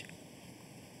Strawbridge.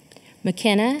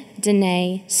 McKenna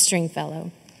Danae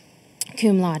Stringfellow,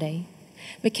 cum laude.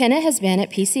 McKenna has been at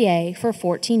PCA for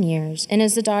 14 years and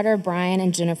is the daughter of Brian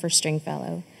and Jennifer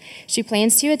Stringfellow. She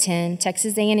plans to attend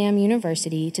Texas A&M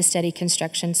University to study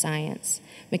construction science.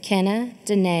 McKenna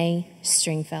Danae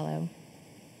Stringfellow.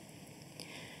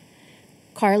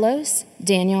 Carlos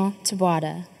Daniel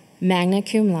Tabuada, magna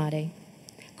cum laude.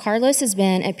 Carlos has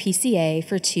been at PCA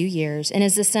for 2 years and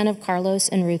is the son of Carlos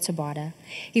and Ruth Tabuada.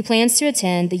 He plans to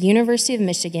attend the University of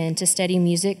Michigan to study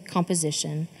music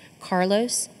composition.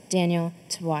 Carlos Daniel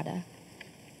Tabuada.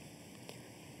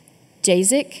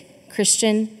 Jazik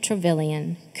Christian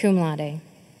Trevelyan, cum laude.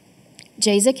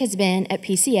 Jazik has been at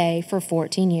PCA for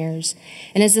 14 years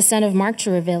and is the son of Mark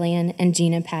Trevelyan and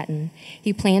Gina Patton.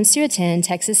 He plans to attend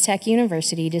Texas Tech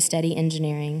University to study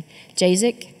engineering.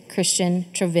 Jazik Christian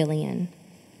Trevelyan.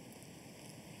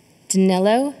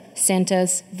 Danilo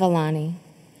Santos Villani.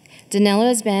 Danilo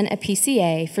has been a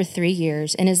PCA for 3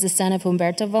 years and is the son of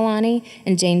Humberto Villani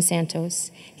and Jane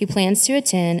Santos. He plans to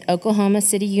attend Oklahoma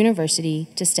City University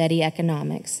to study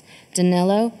economics.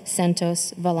 Danilo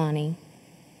Santos Villani.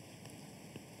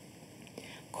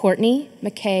 Courtney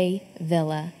McKay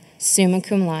Villa, summa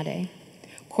cum laude.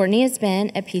 Courtney has been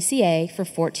a PCA for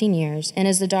 14 years and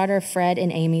is the daughter of Fred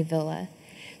and Amy Villa.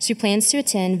 She plans to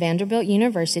attend Vanderbilt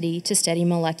University to study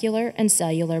molecular and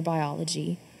cellular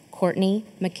biology. Courtney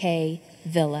McKay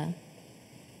Villa.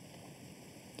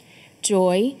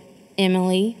 Joy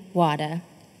Emily Wada,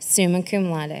 summa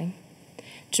cum laude.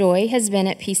 Joy has been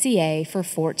at PCA for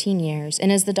 14 years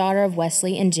and is the daughter of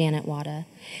Wesley and Janet Wada.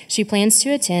 She plans to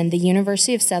attend the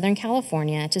University of Southern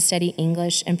California to study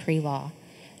English and pre-law.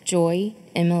 Joy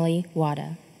Emily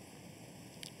Wada.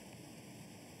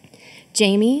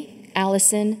 Jamie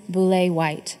Allison Boulay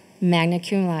White, magna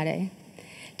cum laude.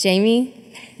 Jamie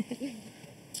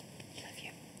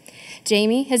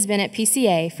has been at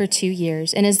PCA for 2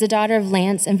 years and is the daughter of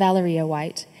Lance and Valeria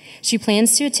White. She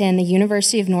plans to attend the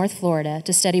University of North Florida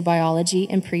to study biology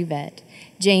and pre-vet.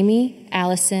 Jamie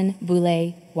Allison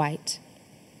Boulay White.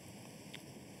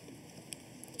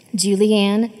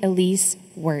 Julianne Elise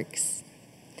Works,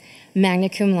 magna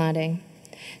cum laude.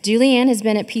 Julianne has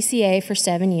been at PCA for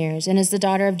 7 years and is the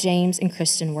daughter of James and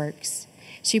Kristen Works.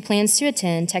 She plans to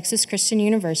attend Texas Christian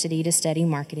University to study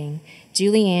marketing.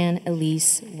 Julianne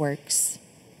Elise Works.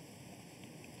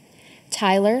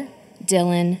 Tyler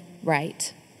Dylan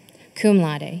Wright, cum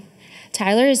laude.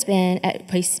 Tyler has been at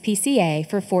PCA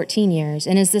for 14 years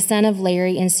and is the son of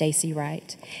Larry and Stacy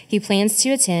Wright. He plans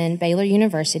to attend Baylor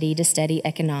University to study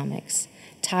economics.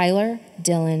 Tyler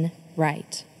Dylan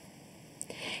Wright.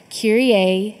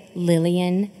 Kyrie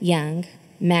Lillian Young,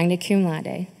 magna cum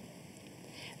laude.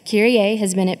 Kyrie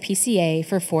has been at PCA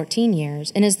for 14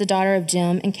 years and is the daughter of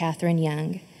Jim and Catherine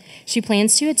Young. She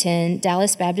plans to attend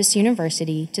Dallas Baptist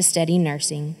University to study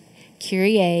nursing.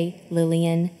 Kyrie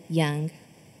Lillian Young.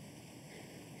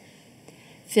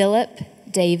 Philip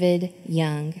David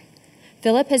Young.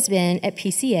 Philip has been at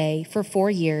PCA for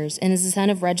 4 years and is the son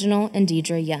of Reginald and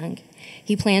Deidre Young.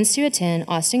 He plans to attend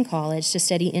Austin College to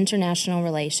study international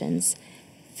relations.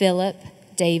 Philip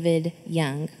David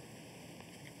Young.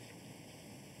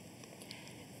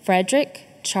 Frederick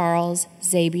Charles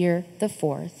Xavier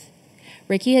IV.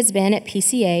 Ricky has been at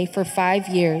PCA for 5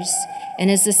 years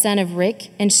and is the son of Rick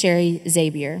and Sherry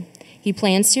Xavier. He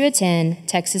plans to attend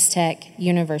Texas Tech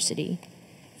University.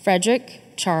 Frederick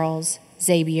Charles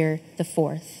Xavier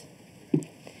IV.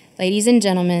 Ladies and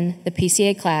gentlemen, the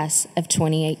PCA class of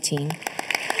 2018.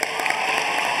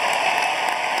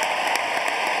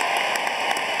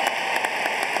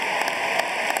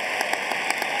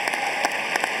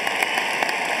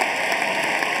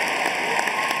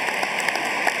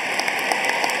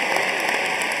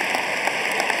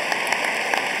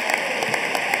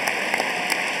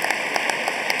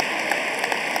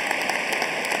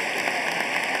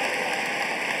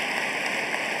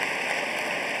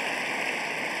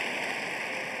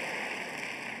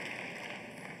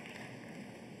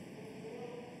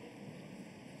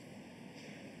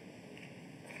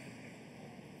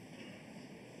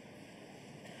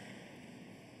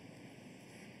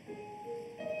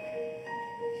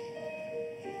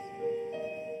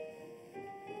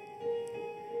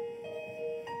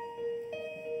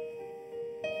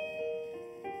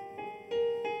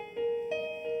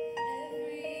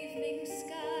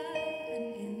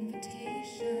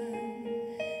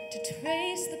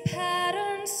 Trace the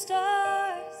pattern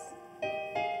stars,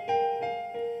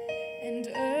 and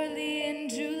early in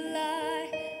July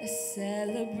a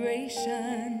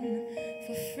celebration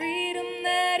for freedom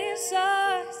that is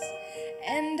ours.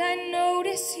 And I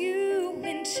notice you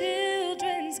in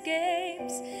children's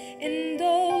games, in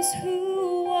those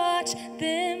who watch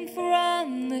them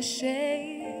from the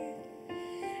shade.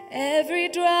 Every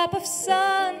drop of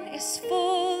sun is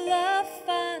full of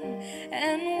fun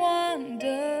and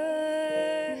wonder.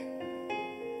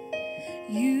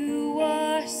 You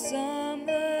are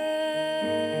summer.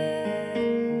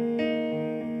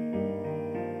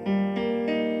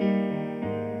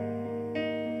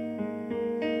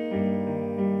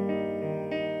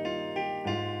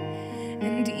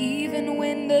 And even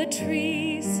when the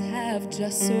trees have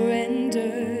just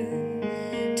surrendered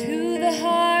to the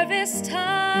harvest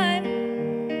time,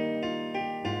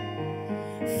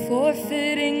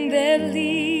 forfeiting their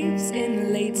leaves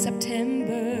in late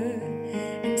September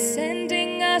and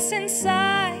sending us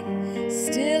inside,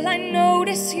 still I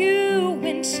notice you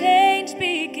when change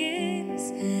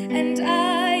begins, and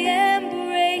I am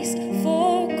braced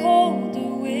for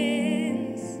colder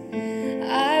winds.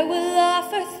 I will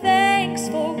offer thanks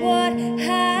for what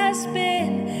has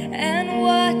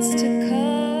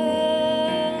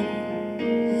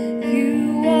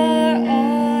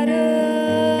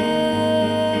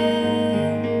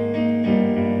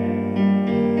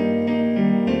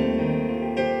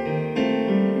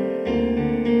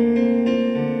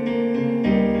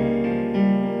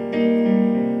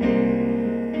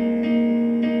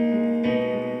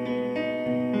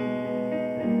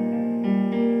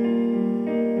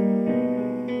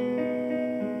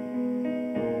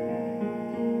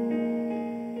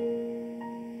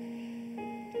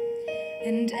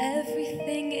and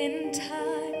everything in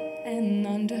time and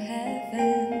under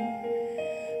heaven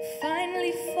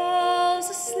finally falls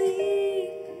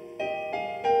asleep,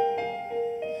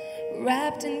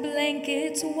 wrapped in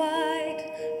blankets white,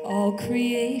 all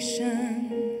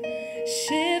creation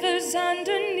shivers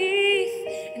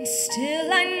underneath, and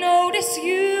still I notice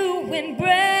you when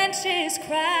branches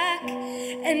crack,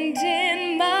 and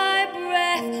in my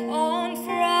breath on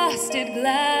frosted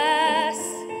glass.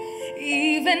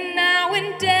 Even now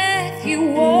in death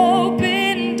you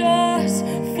open doors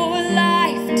for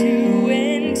life to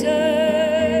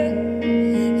enter.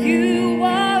 You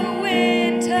are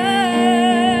winter,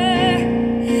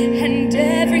 and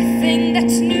everything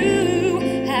that's new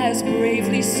has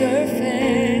bravely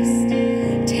surfaced,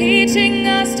 teaching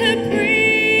us to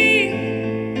breathe.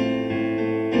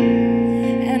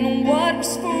 And what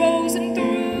was frozen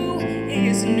through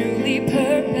is newly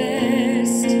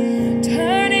purposed,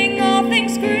 turning all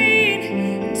things green.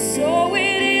 And so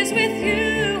it is with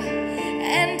you,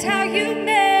 and how you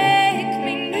make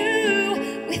me new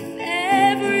with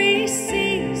every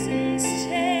season's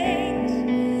change.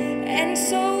 And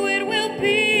so it will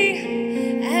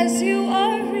be as you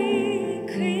are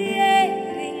recreating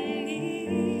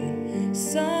me.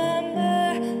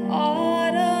 Summer,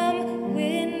 autumn,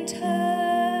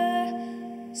 winter,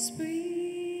 spring.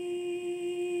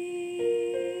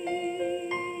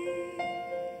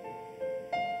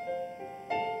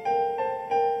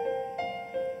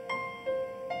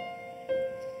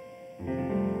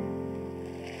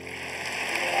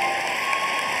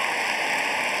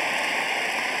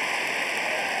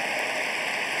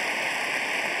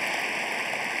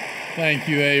 Thank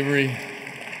you, Avery.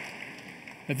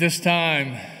 At this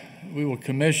time, we will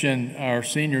commission our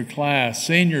senior class.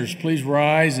 Seniors, please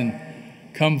rise and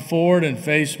come forward and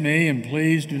face me, and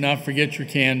please do not forget your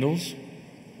candles.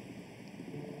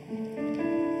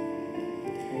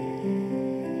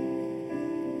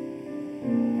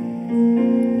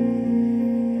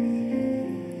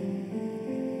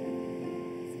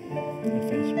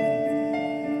 Face me.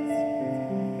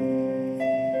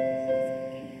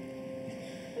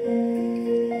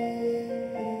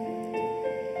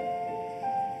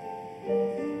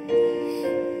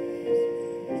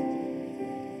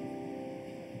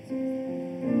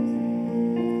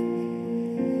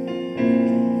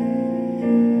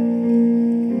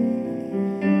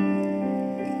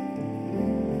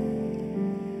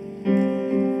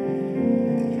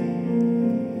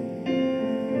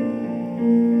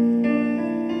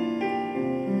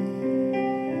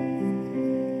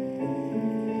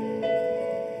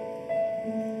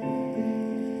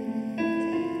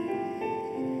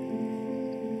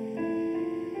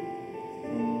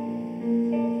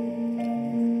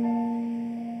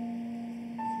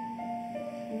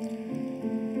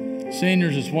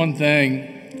 Seniors, it's one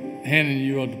thing handing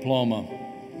you a diploma.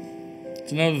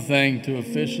 It's another thing to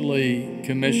officially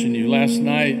commission you. Last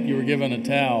night, you were given a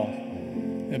towel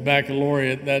at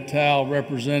baccalaureate. That towel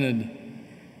represented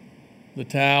the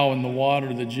towel and the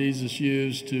water that Jesus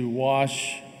used to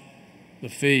wash the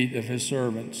feet of his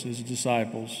servants, his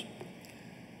disciples.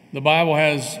 The Bible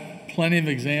has plenty of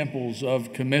examples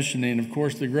of commissioning. Of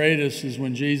course, the greatest is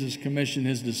when Jesus commissioned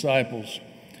his disciples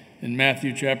in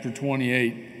Matthew chapter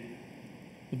 28.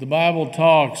 But the Bible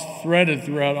talks, threaded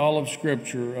throughout all of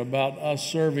Scripture, about us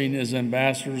serving as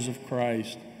ambassadors of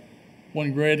Christ.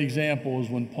 One great example is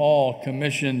when Paul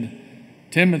commissioned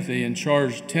Timothy and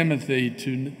charged Timothy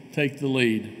to take the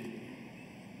lead.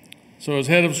 So as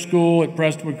head of school at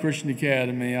Prestonwood Christian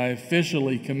Academy, I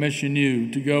officially commission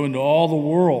you to go into all the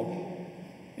world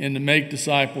and to make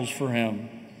disciples for him.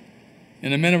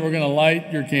 In a minute, we're going to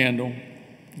light your candle.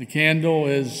 The candle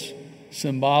is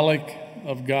symbolic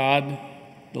of God,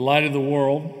 the light of the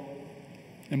world.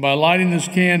 And by lighting this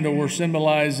candle, we're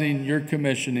symbolizing your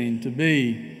commissioning to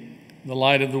be the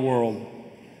light of the world.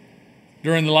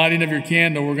 During the lighting of your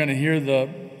candle, we're going to hear the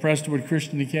Prestonwood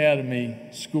Christian Academy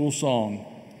school song.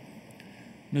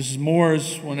 Mrs.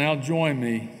 Morris will now join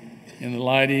me in the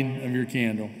lighting of your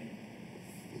candle.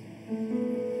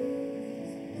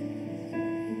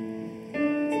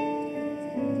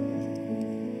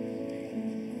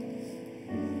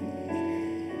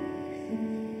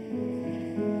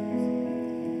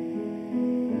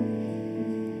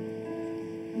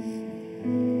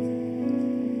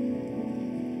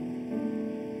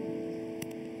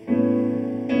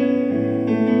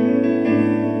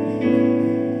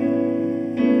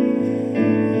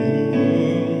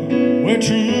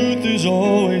 Truth is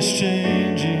always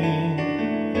changing,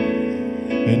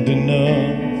 and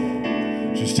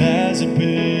enough just hasn't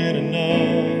been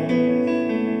enough.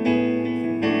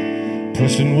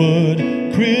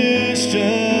 Prestonwood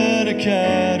Christian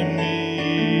Academy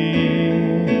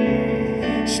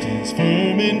stands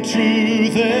firm in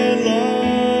truth and love,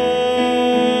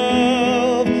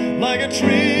 like a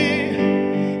tree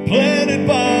planted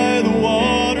by the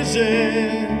water's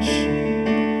edge.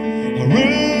 Our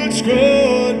roots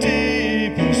grow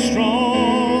deep and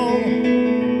strong.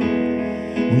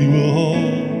 We will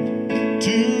hold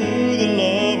to the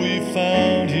love we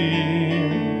found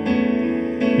here.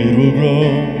 It will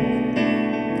grow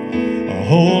our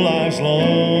whole lives long.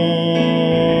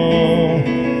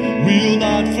 We'll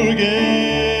not forget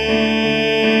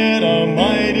our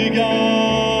mighty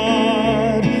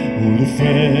God, or the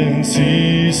friends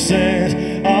He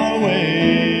sent our way.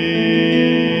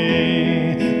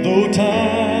 Though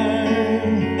time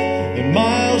and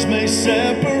miles may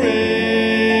separate,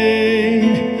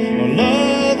 our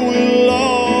love will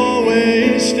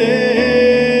always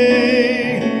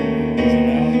stay.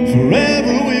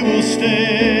 Forever we will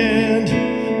stand,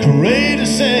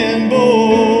 courageous and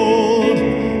bold,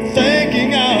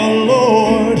 thanking our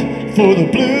Lord for the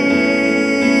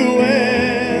blue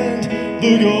and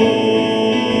the gold.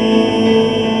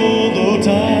 Though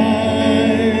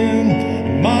time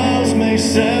and miles may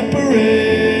separate,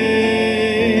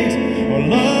 our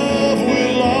love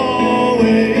will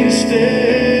always stay.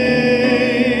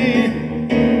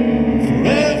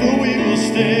 Forever we will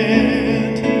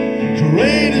stand,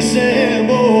 courageous and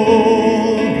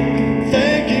bold,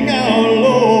 thanking our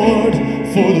Lord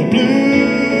for the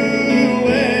blue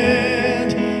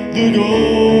and the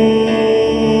gold.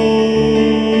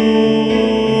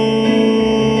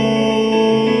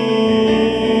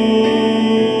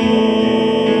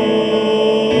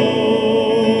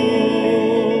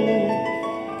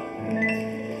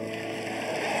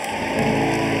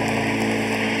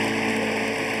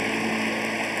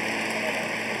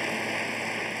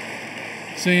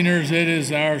 Seniors, it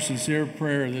is our sincere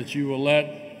prayer that you will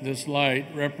let this light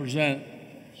represent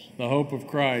the hope of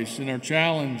Christ. And our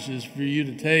challenge is for you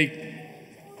to take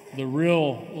the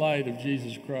real light of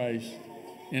Jesus Christ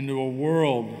into a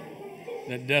world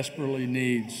that desperately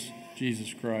needs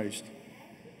Jesus Christ.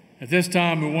 At this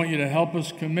time, we want you to help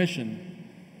us commission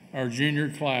our junior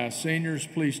class. Seniors,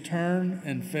 please turn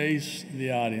and face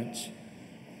the audience.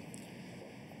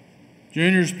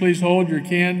 Juniors, please hold your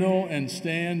candle and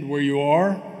stand where you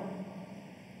are.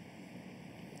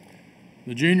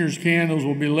 The juniors' candles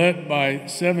will be lit by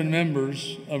 7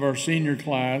 members of our senior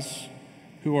class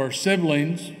who are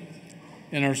siblings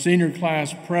and our senior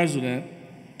class president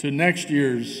to next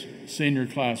year's senior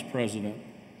class president.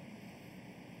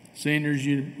 Seniors,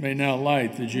 you may now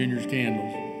light the juniors'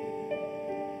 candles.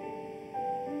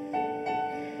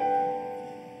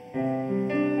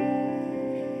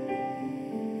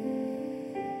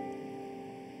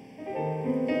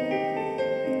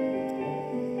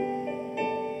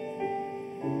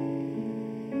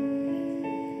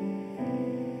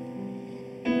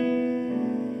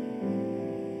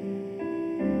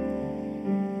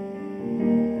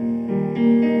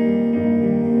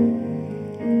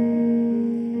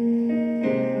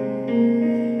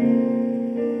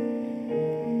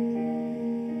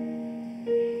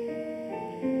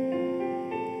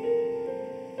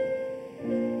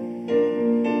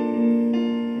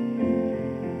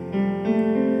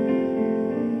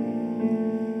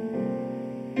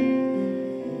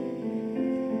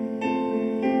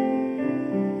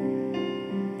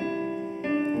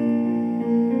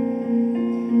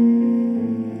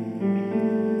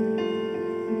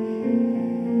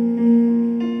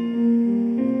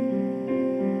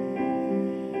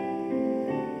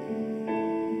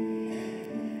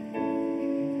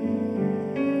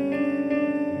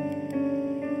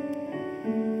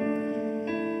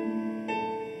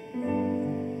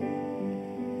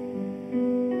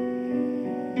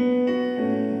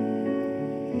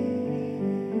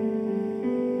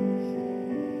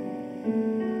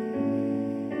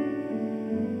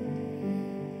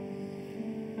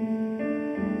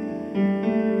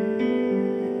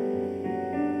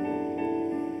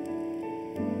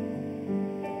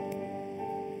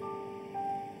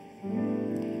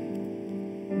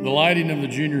 The lighting of the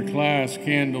junior class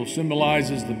candle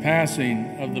symbolizes the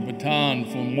passing of the baton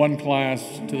from one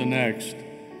class to the next.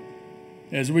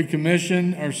 As we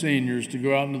commission our seniors to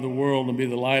go out into the world and be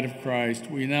the light of Christ,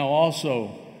 we now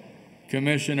also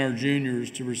commission our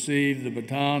juniors to receive the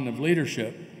baton of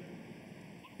leadership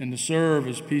and to serve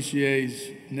as PCA's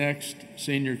next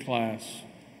senior class.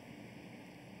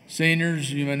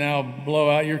 Seniors, you may now blow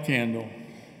out your candle.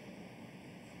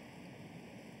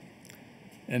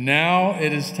 And now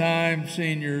it is time,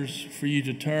 seniors, for you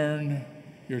to turn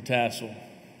your tassel.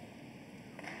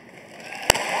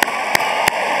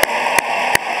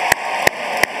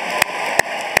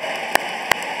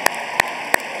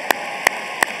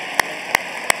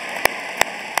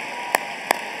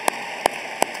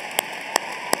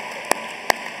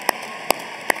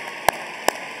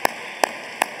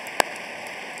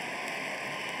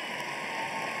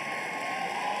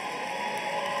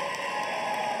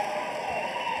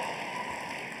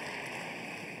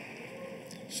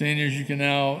 Seniors, you can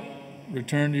now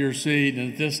return to your seat,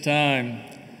 and at this time,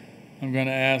 I'm going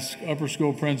to ask Upper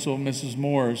School Principal Mrs.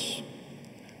 Morris,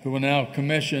 who will now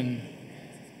commission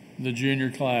the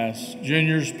junior class.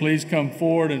 Juniors, please come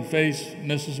forward and face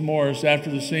Mrs. Morris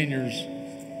after the seniors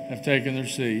have taken their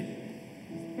seat.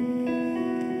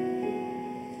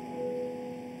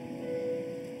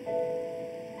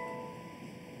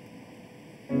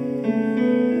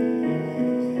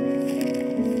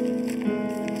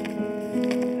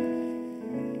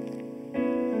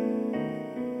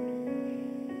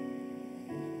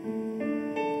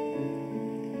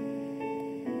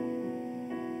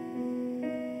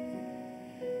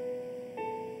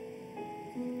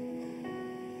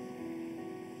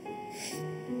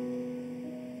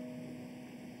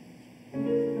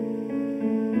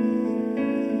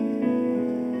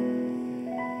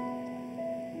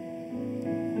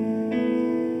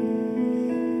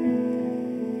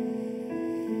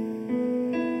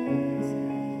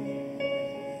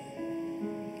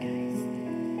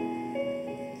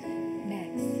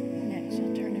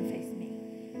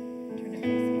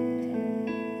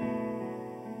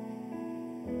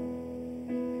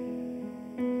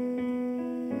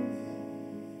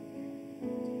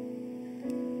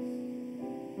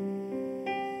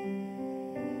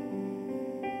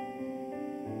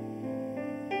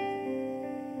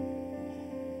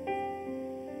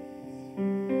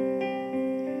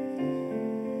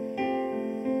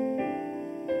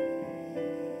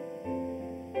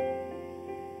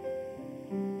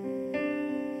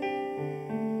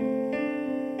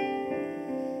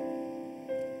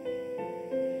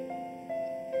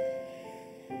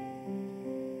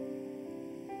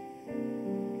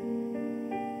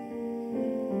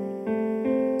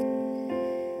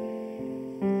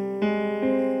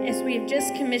 We have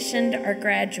just commissioned our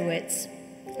graduates.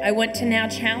 I want to now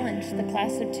challenge the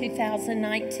class of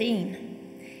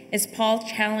 2019, as Paul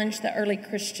challenged the early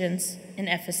Christians in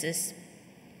Ephesus,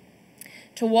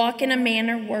 to walk in a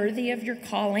manner worthy of your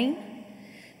calling,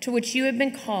 to which you have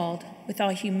been called, with all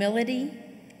humility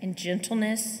and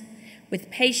gentleness, with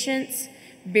patience,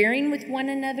 bearing with one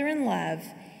another in love,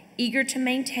 eager to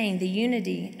maintain the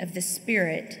unity of the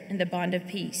Spirit in the bond of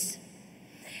peace.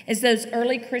 As those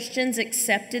early Christians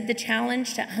accepted the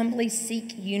challenge to humbly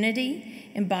seek unity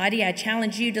in body, I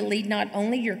challenge you to lead not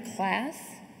only your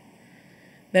class,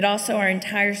 but also our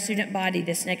entire student body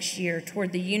this next year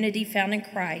toward the unity found in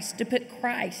Christ, to put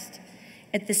Christ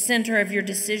at the center of your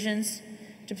decisions,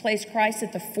 to place Christ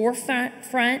at the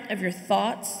forefront of your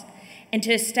thoughts, and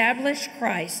to establish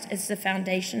Christ as the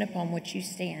foundation upon which you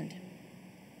stand.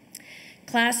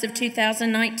 Class of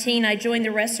 2019, I join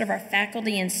the rest of our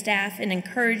faculty and staff in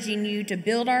encouraging you to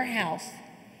build our house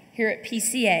here at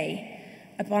PCA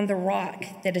upon the rock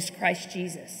that is Christ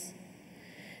Jesus.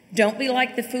 Don't be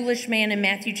like the foolish man in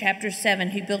Matthew chapter 7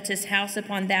 who built his house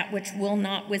upon that which will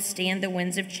not withstand the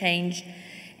winds of change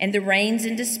and the rains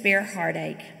and despair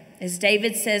heartache. As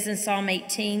David says in Psalm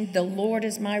 18, the Lord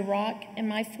is my rock and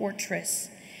my fortress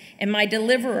and my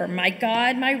deliverer, my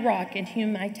God, my rock in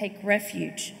whom I take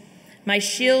refuge, my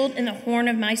shield and the horn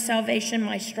of my salvation,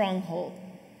 my stronghold.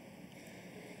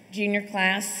 Junior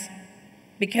class,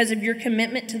 because of your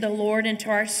commitment to the Lord and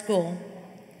to our school,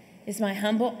 it's my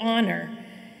humble honor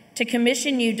to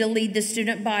commission you to lead the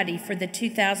student body for the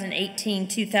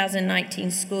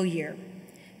 2018-2019 school year.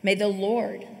 May the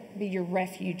Lord be your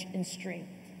refuge and strength.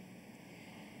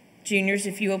 Juniors,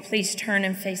 if you will please turn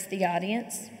and face the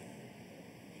audience.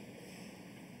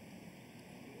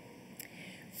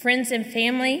 Friends and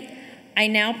family, I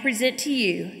now present to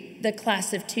you the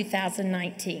class of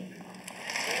 2019.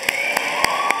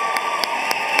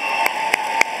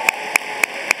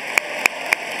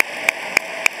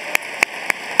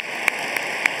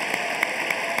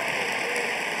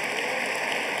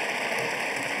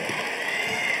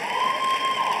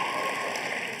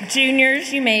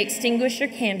 Juniors, you may extinguish your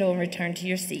candle and return to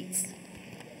your seats.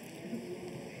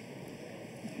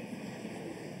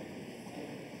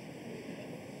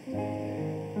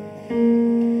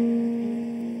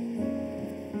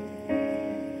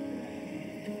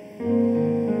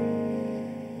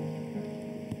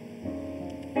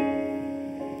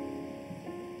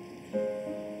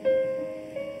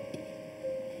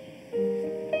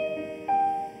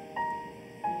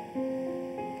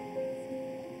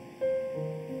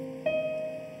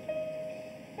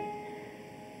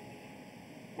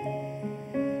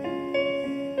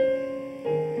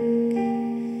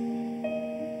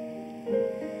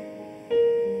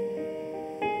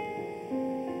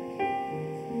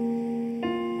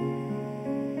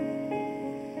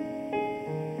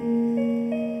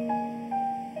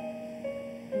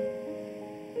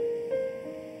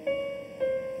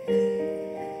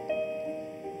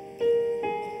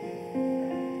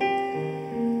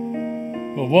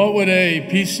 But what would a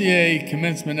PCA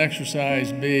commencement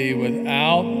exercise be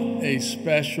without a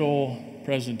special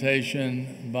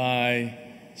presentation by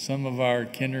some of our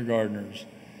kindergartners?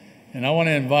 And I want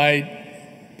to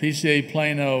invite PCA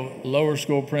Plano Lower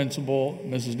School Principal,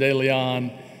 Mrs. De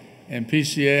Leon, and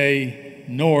PCA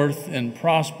North and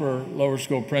Prosper Lower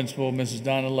School Principal, Mrs.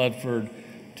 Donna Ludford,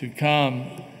 to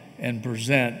come and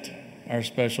present our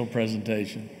special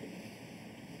presentation.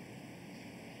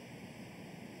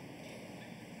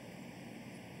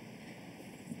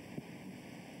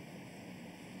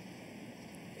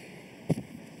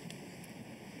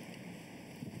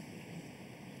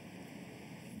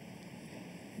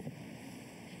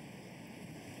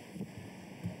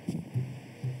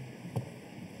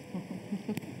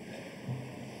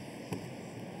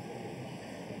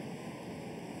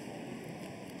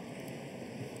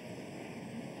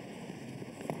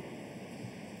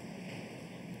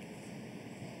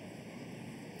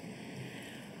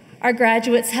 Our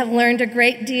graduates have learned a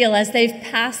great deal as they've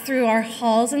passed through our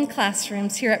halls and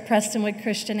classrooms here at Prestonwood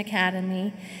Christian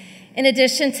Academy. In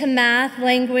addition to math,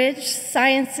 language,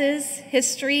 sciences,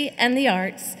 history, and the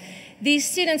arts, these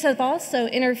students have also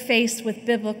interfaced with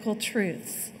biblical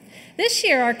truths. This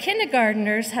year, our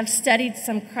kindergartners have studied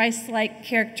some Christ-like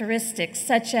characteristics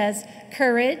such as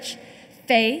courage,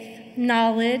 faith,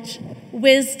 knowledge,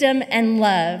 wisdom, and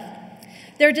love.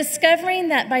 They're discovering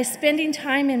that by spending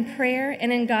time in prayer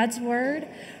and in God's Word,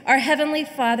 our Heavenly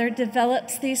Father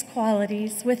develops these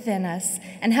qualities within us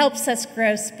and helps us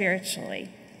grow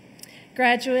spiritually.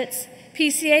 Graduates,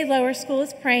 PCA Lower School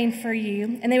is praying for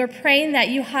you, and they were praying that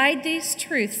you hide these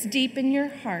truths deep in your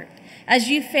heart as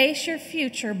you face your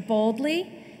future boldly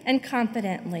and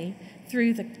confidently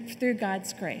through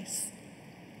God's grace.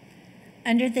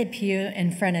 Under the pew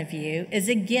in front of you is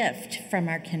a gift from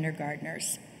our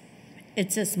kindergartners.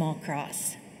 It's a small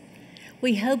cross.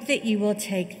 We hope that you will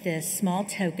take this small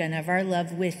token of our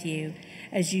love with you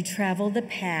as you travel the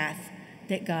path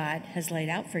that God has laid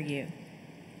out for you.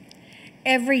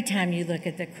 Every time you look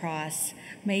at the cross,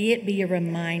 may it be a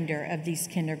reminder of these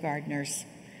kindergartners,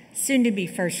 soon to be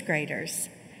first graders,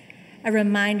 a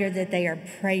reminder that they are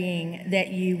praying that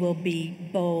you will be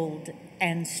bold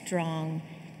and strong,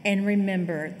 and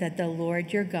remember that the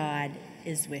Lord your God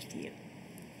is with you.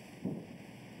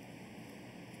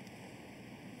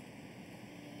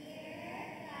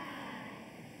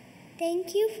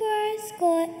 Thank you for our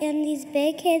school and these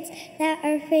big kids that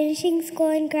are finishing school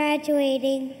and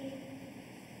graduating.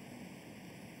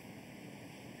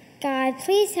 God,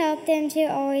 please help them to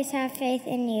always have faith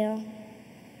in you.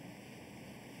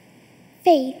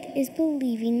 Faith is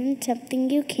believing in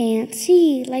something you can't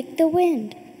see, like the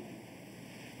wind.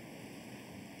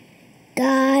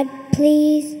 God,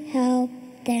 please help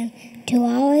them to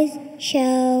always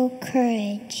show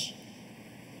courage.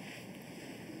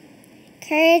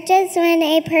 Courage is when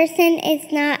a person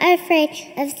is not afraid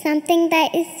of something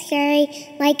that is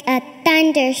scary, like a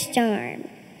thunderstorm.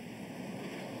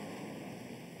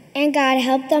 And God,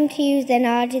 help them to use the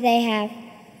knowledge they have.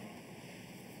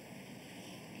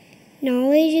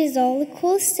 Knowledge is all the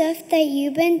cool stuff that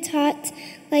you've been taught,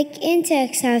 like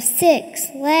insects have 6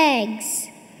 legs.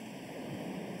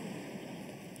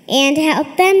 And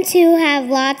help them to have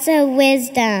lots of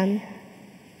wisdom.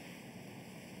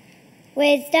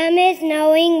 Wisdom is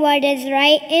knowing what is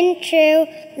right and true,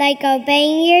 like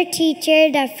obeying your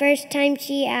teacher the first time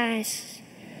she asks.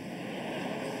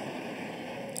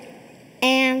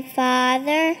 And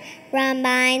Father,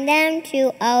 remind them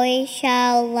to always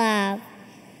show love.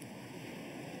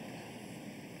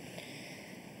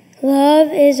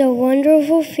 Love is a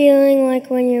wonderful feeling, like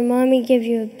when your mommy gives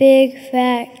you a big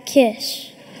fat kiss.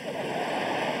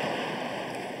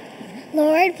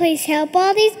 Lord, please help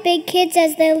all these big kids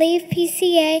as they leave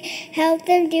PCA. Help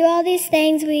them do all these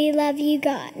things. We love you,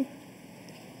 God.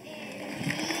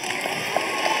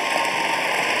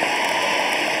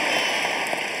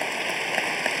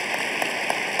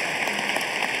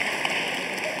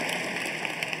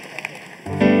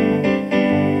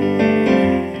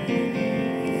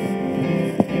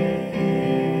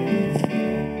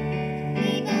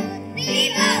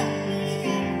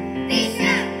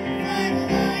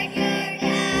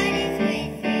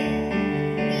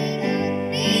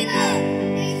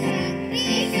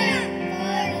 Be strong,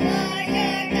 for the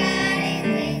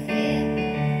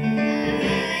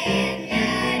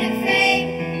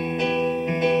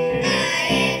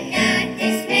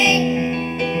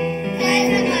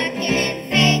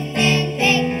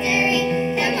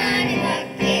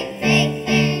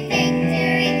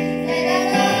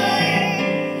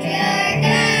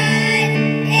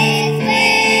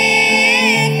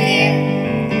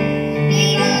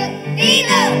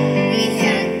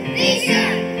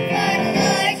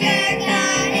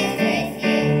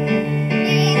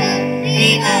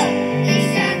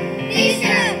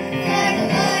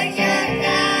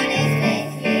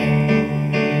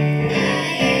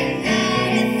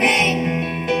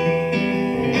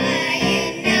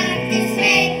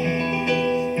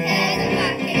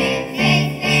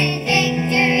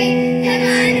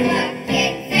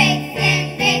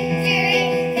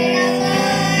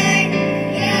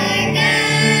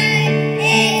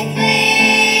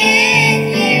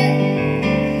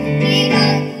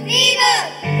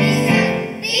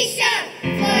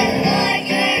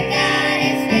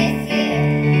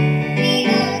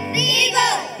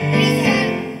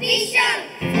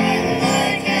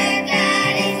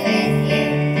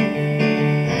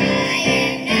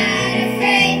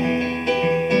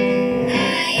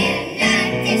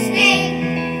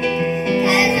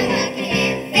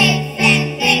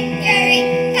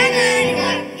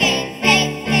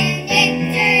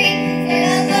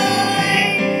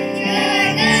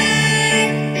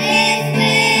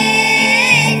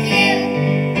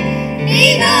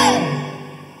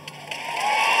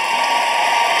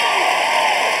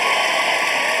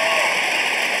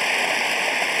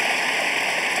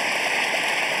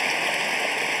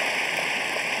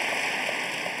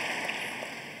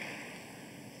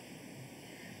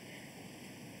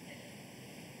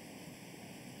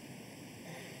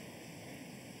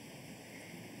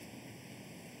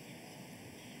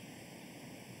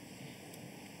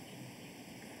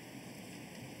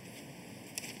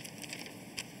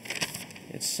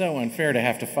It's so unfair to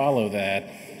have to follow that.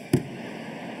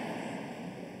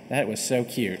 That was so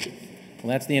cute.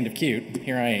 Well, that's the end of cute.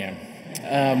 Here I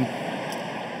am.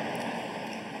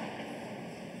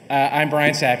 I'm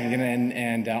Brian Sappington,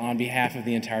 and on behalf of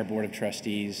the entire Board of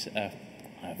Trustees of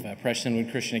Prestonwood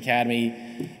Christian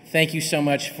Academy, thank you so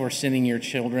much for sending your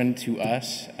children to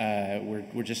us.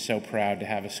 We're just so proud to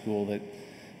have a school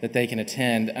that they can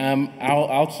attend.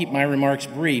 I'll keep my remarks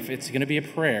brief. It's going to be a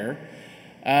prayer.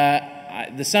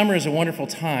 The summer is a wonderful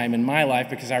time in my life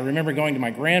because I remember going to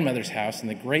my grandmother's house, and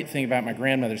the great thing about my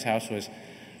grandmother's house was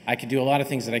I could do a lot of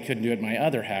things that I couldn't do at my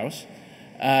other house.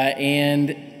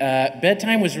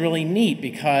 Bedtime was really neat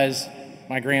because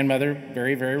my grandmother,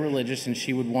 very, very religious, and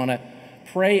she would want to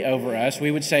pray over us.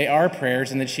 We would say our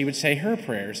prayers, and then she would say her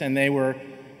prayers, and they were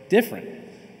different.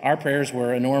 Our prayers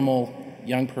were a normal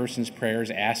young person's prayers,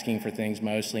 asking for things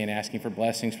mostly and asking for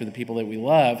blessings for the people that we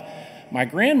love. My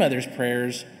grandmother's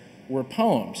prayers were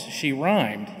poems. She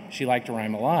rhymed. She liked to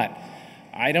rhyme a lot.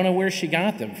 I don't know where she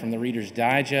got them, from the Reader's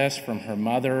Digest, from her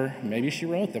mother. Maybe she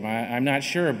wrote them. I'm not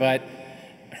sure, but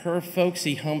her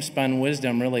folksy homespun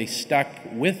wisdom really stuck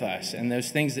with us, and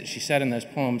those things that she said in those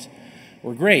poems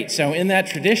were great. So in that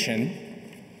tradition,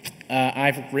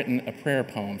 I've written a prayer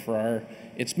poem for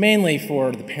it's mainly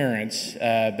for the parents,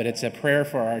 but it's a prayer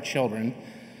for our children.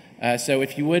 So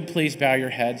if you would, please bow your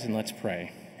heads and let's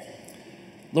pray.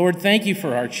 Lord, thank you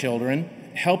for our children.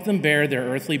 Help them bear their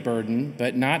earthly burden,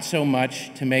 but not so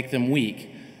much to make them weak.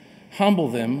 Humble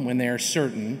them when they are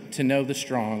certain to know the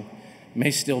strong may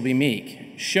still be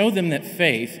meek. Show them that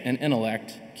faith and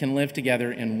intellect can live together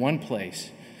in one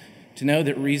place, to know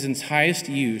that reason's highest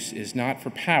use is not for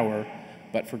power,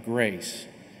 but for grace.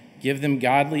 Give them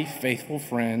godly, faithful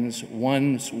friends,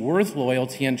 ones worth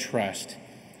loyalty and trust.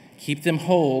 Keep them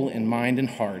whole in mind and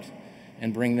heart,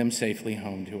 and bring them safely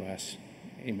home to us.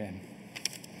 Amen.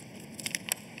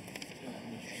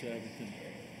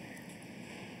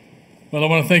 Well, I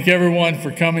want to thank everyone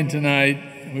for coming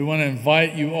tonight. We want to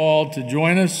invite you all to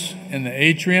join us in the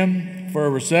atrium for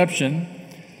a reception.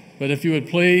 But if you would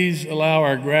please allow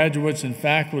our graduates and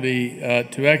faculty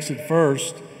to exit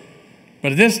first.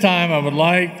 But at this time, I would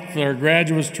like for our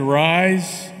graduates to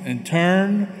rise and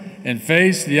turn and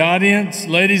face the audience.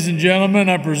 Ladies and gentlemen,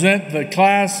 I present the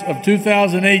class of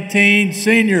 2018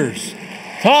 seniors.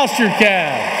 Toss your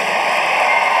caps.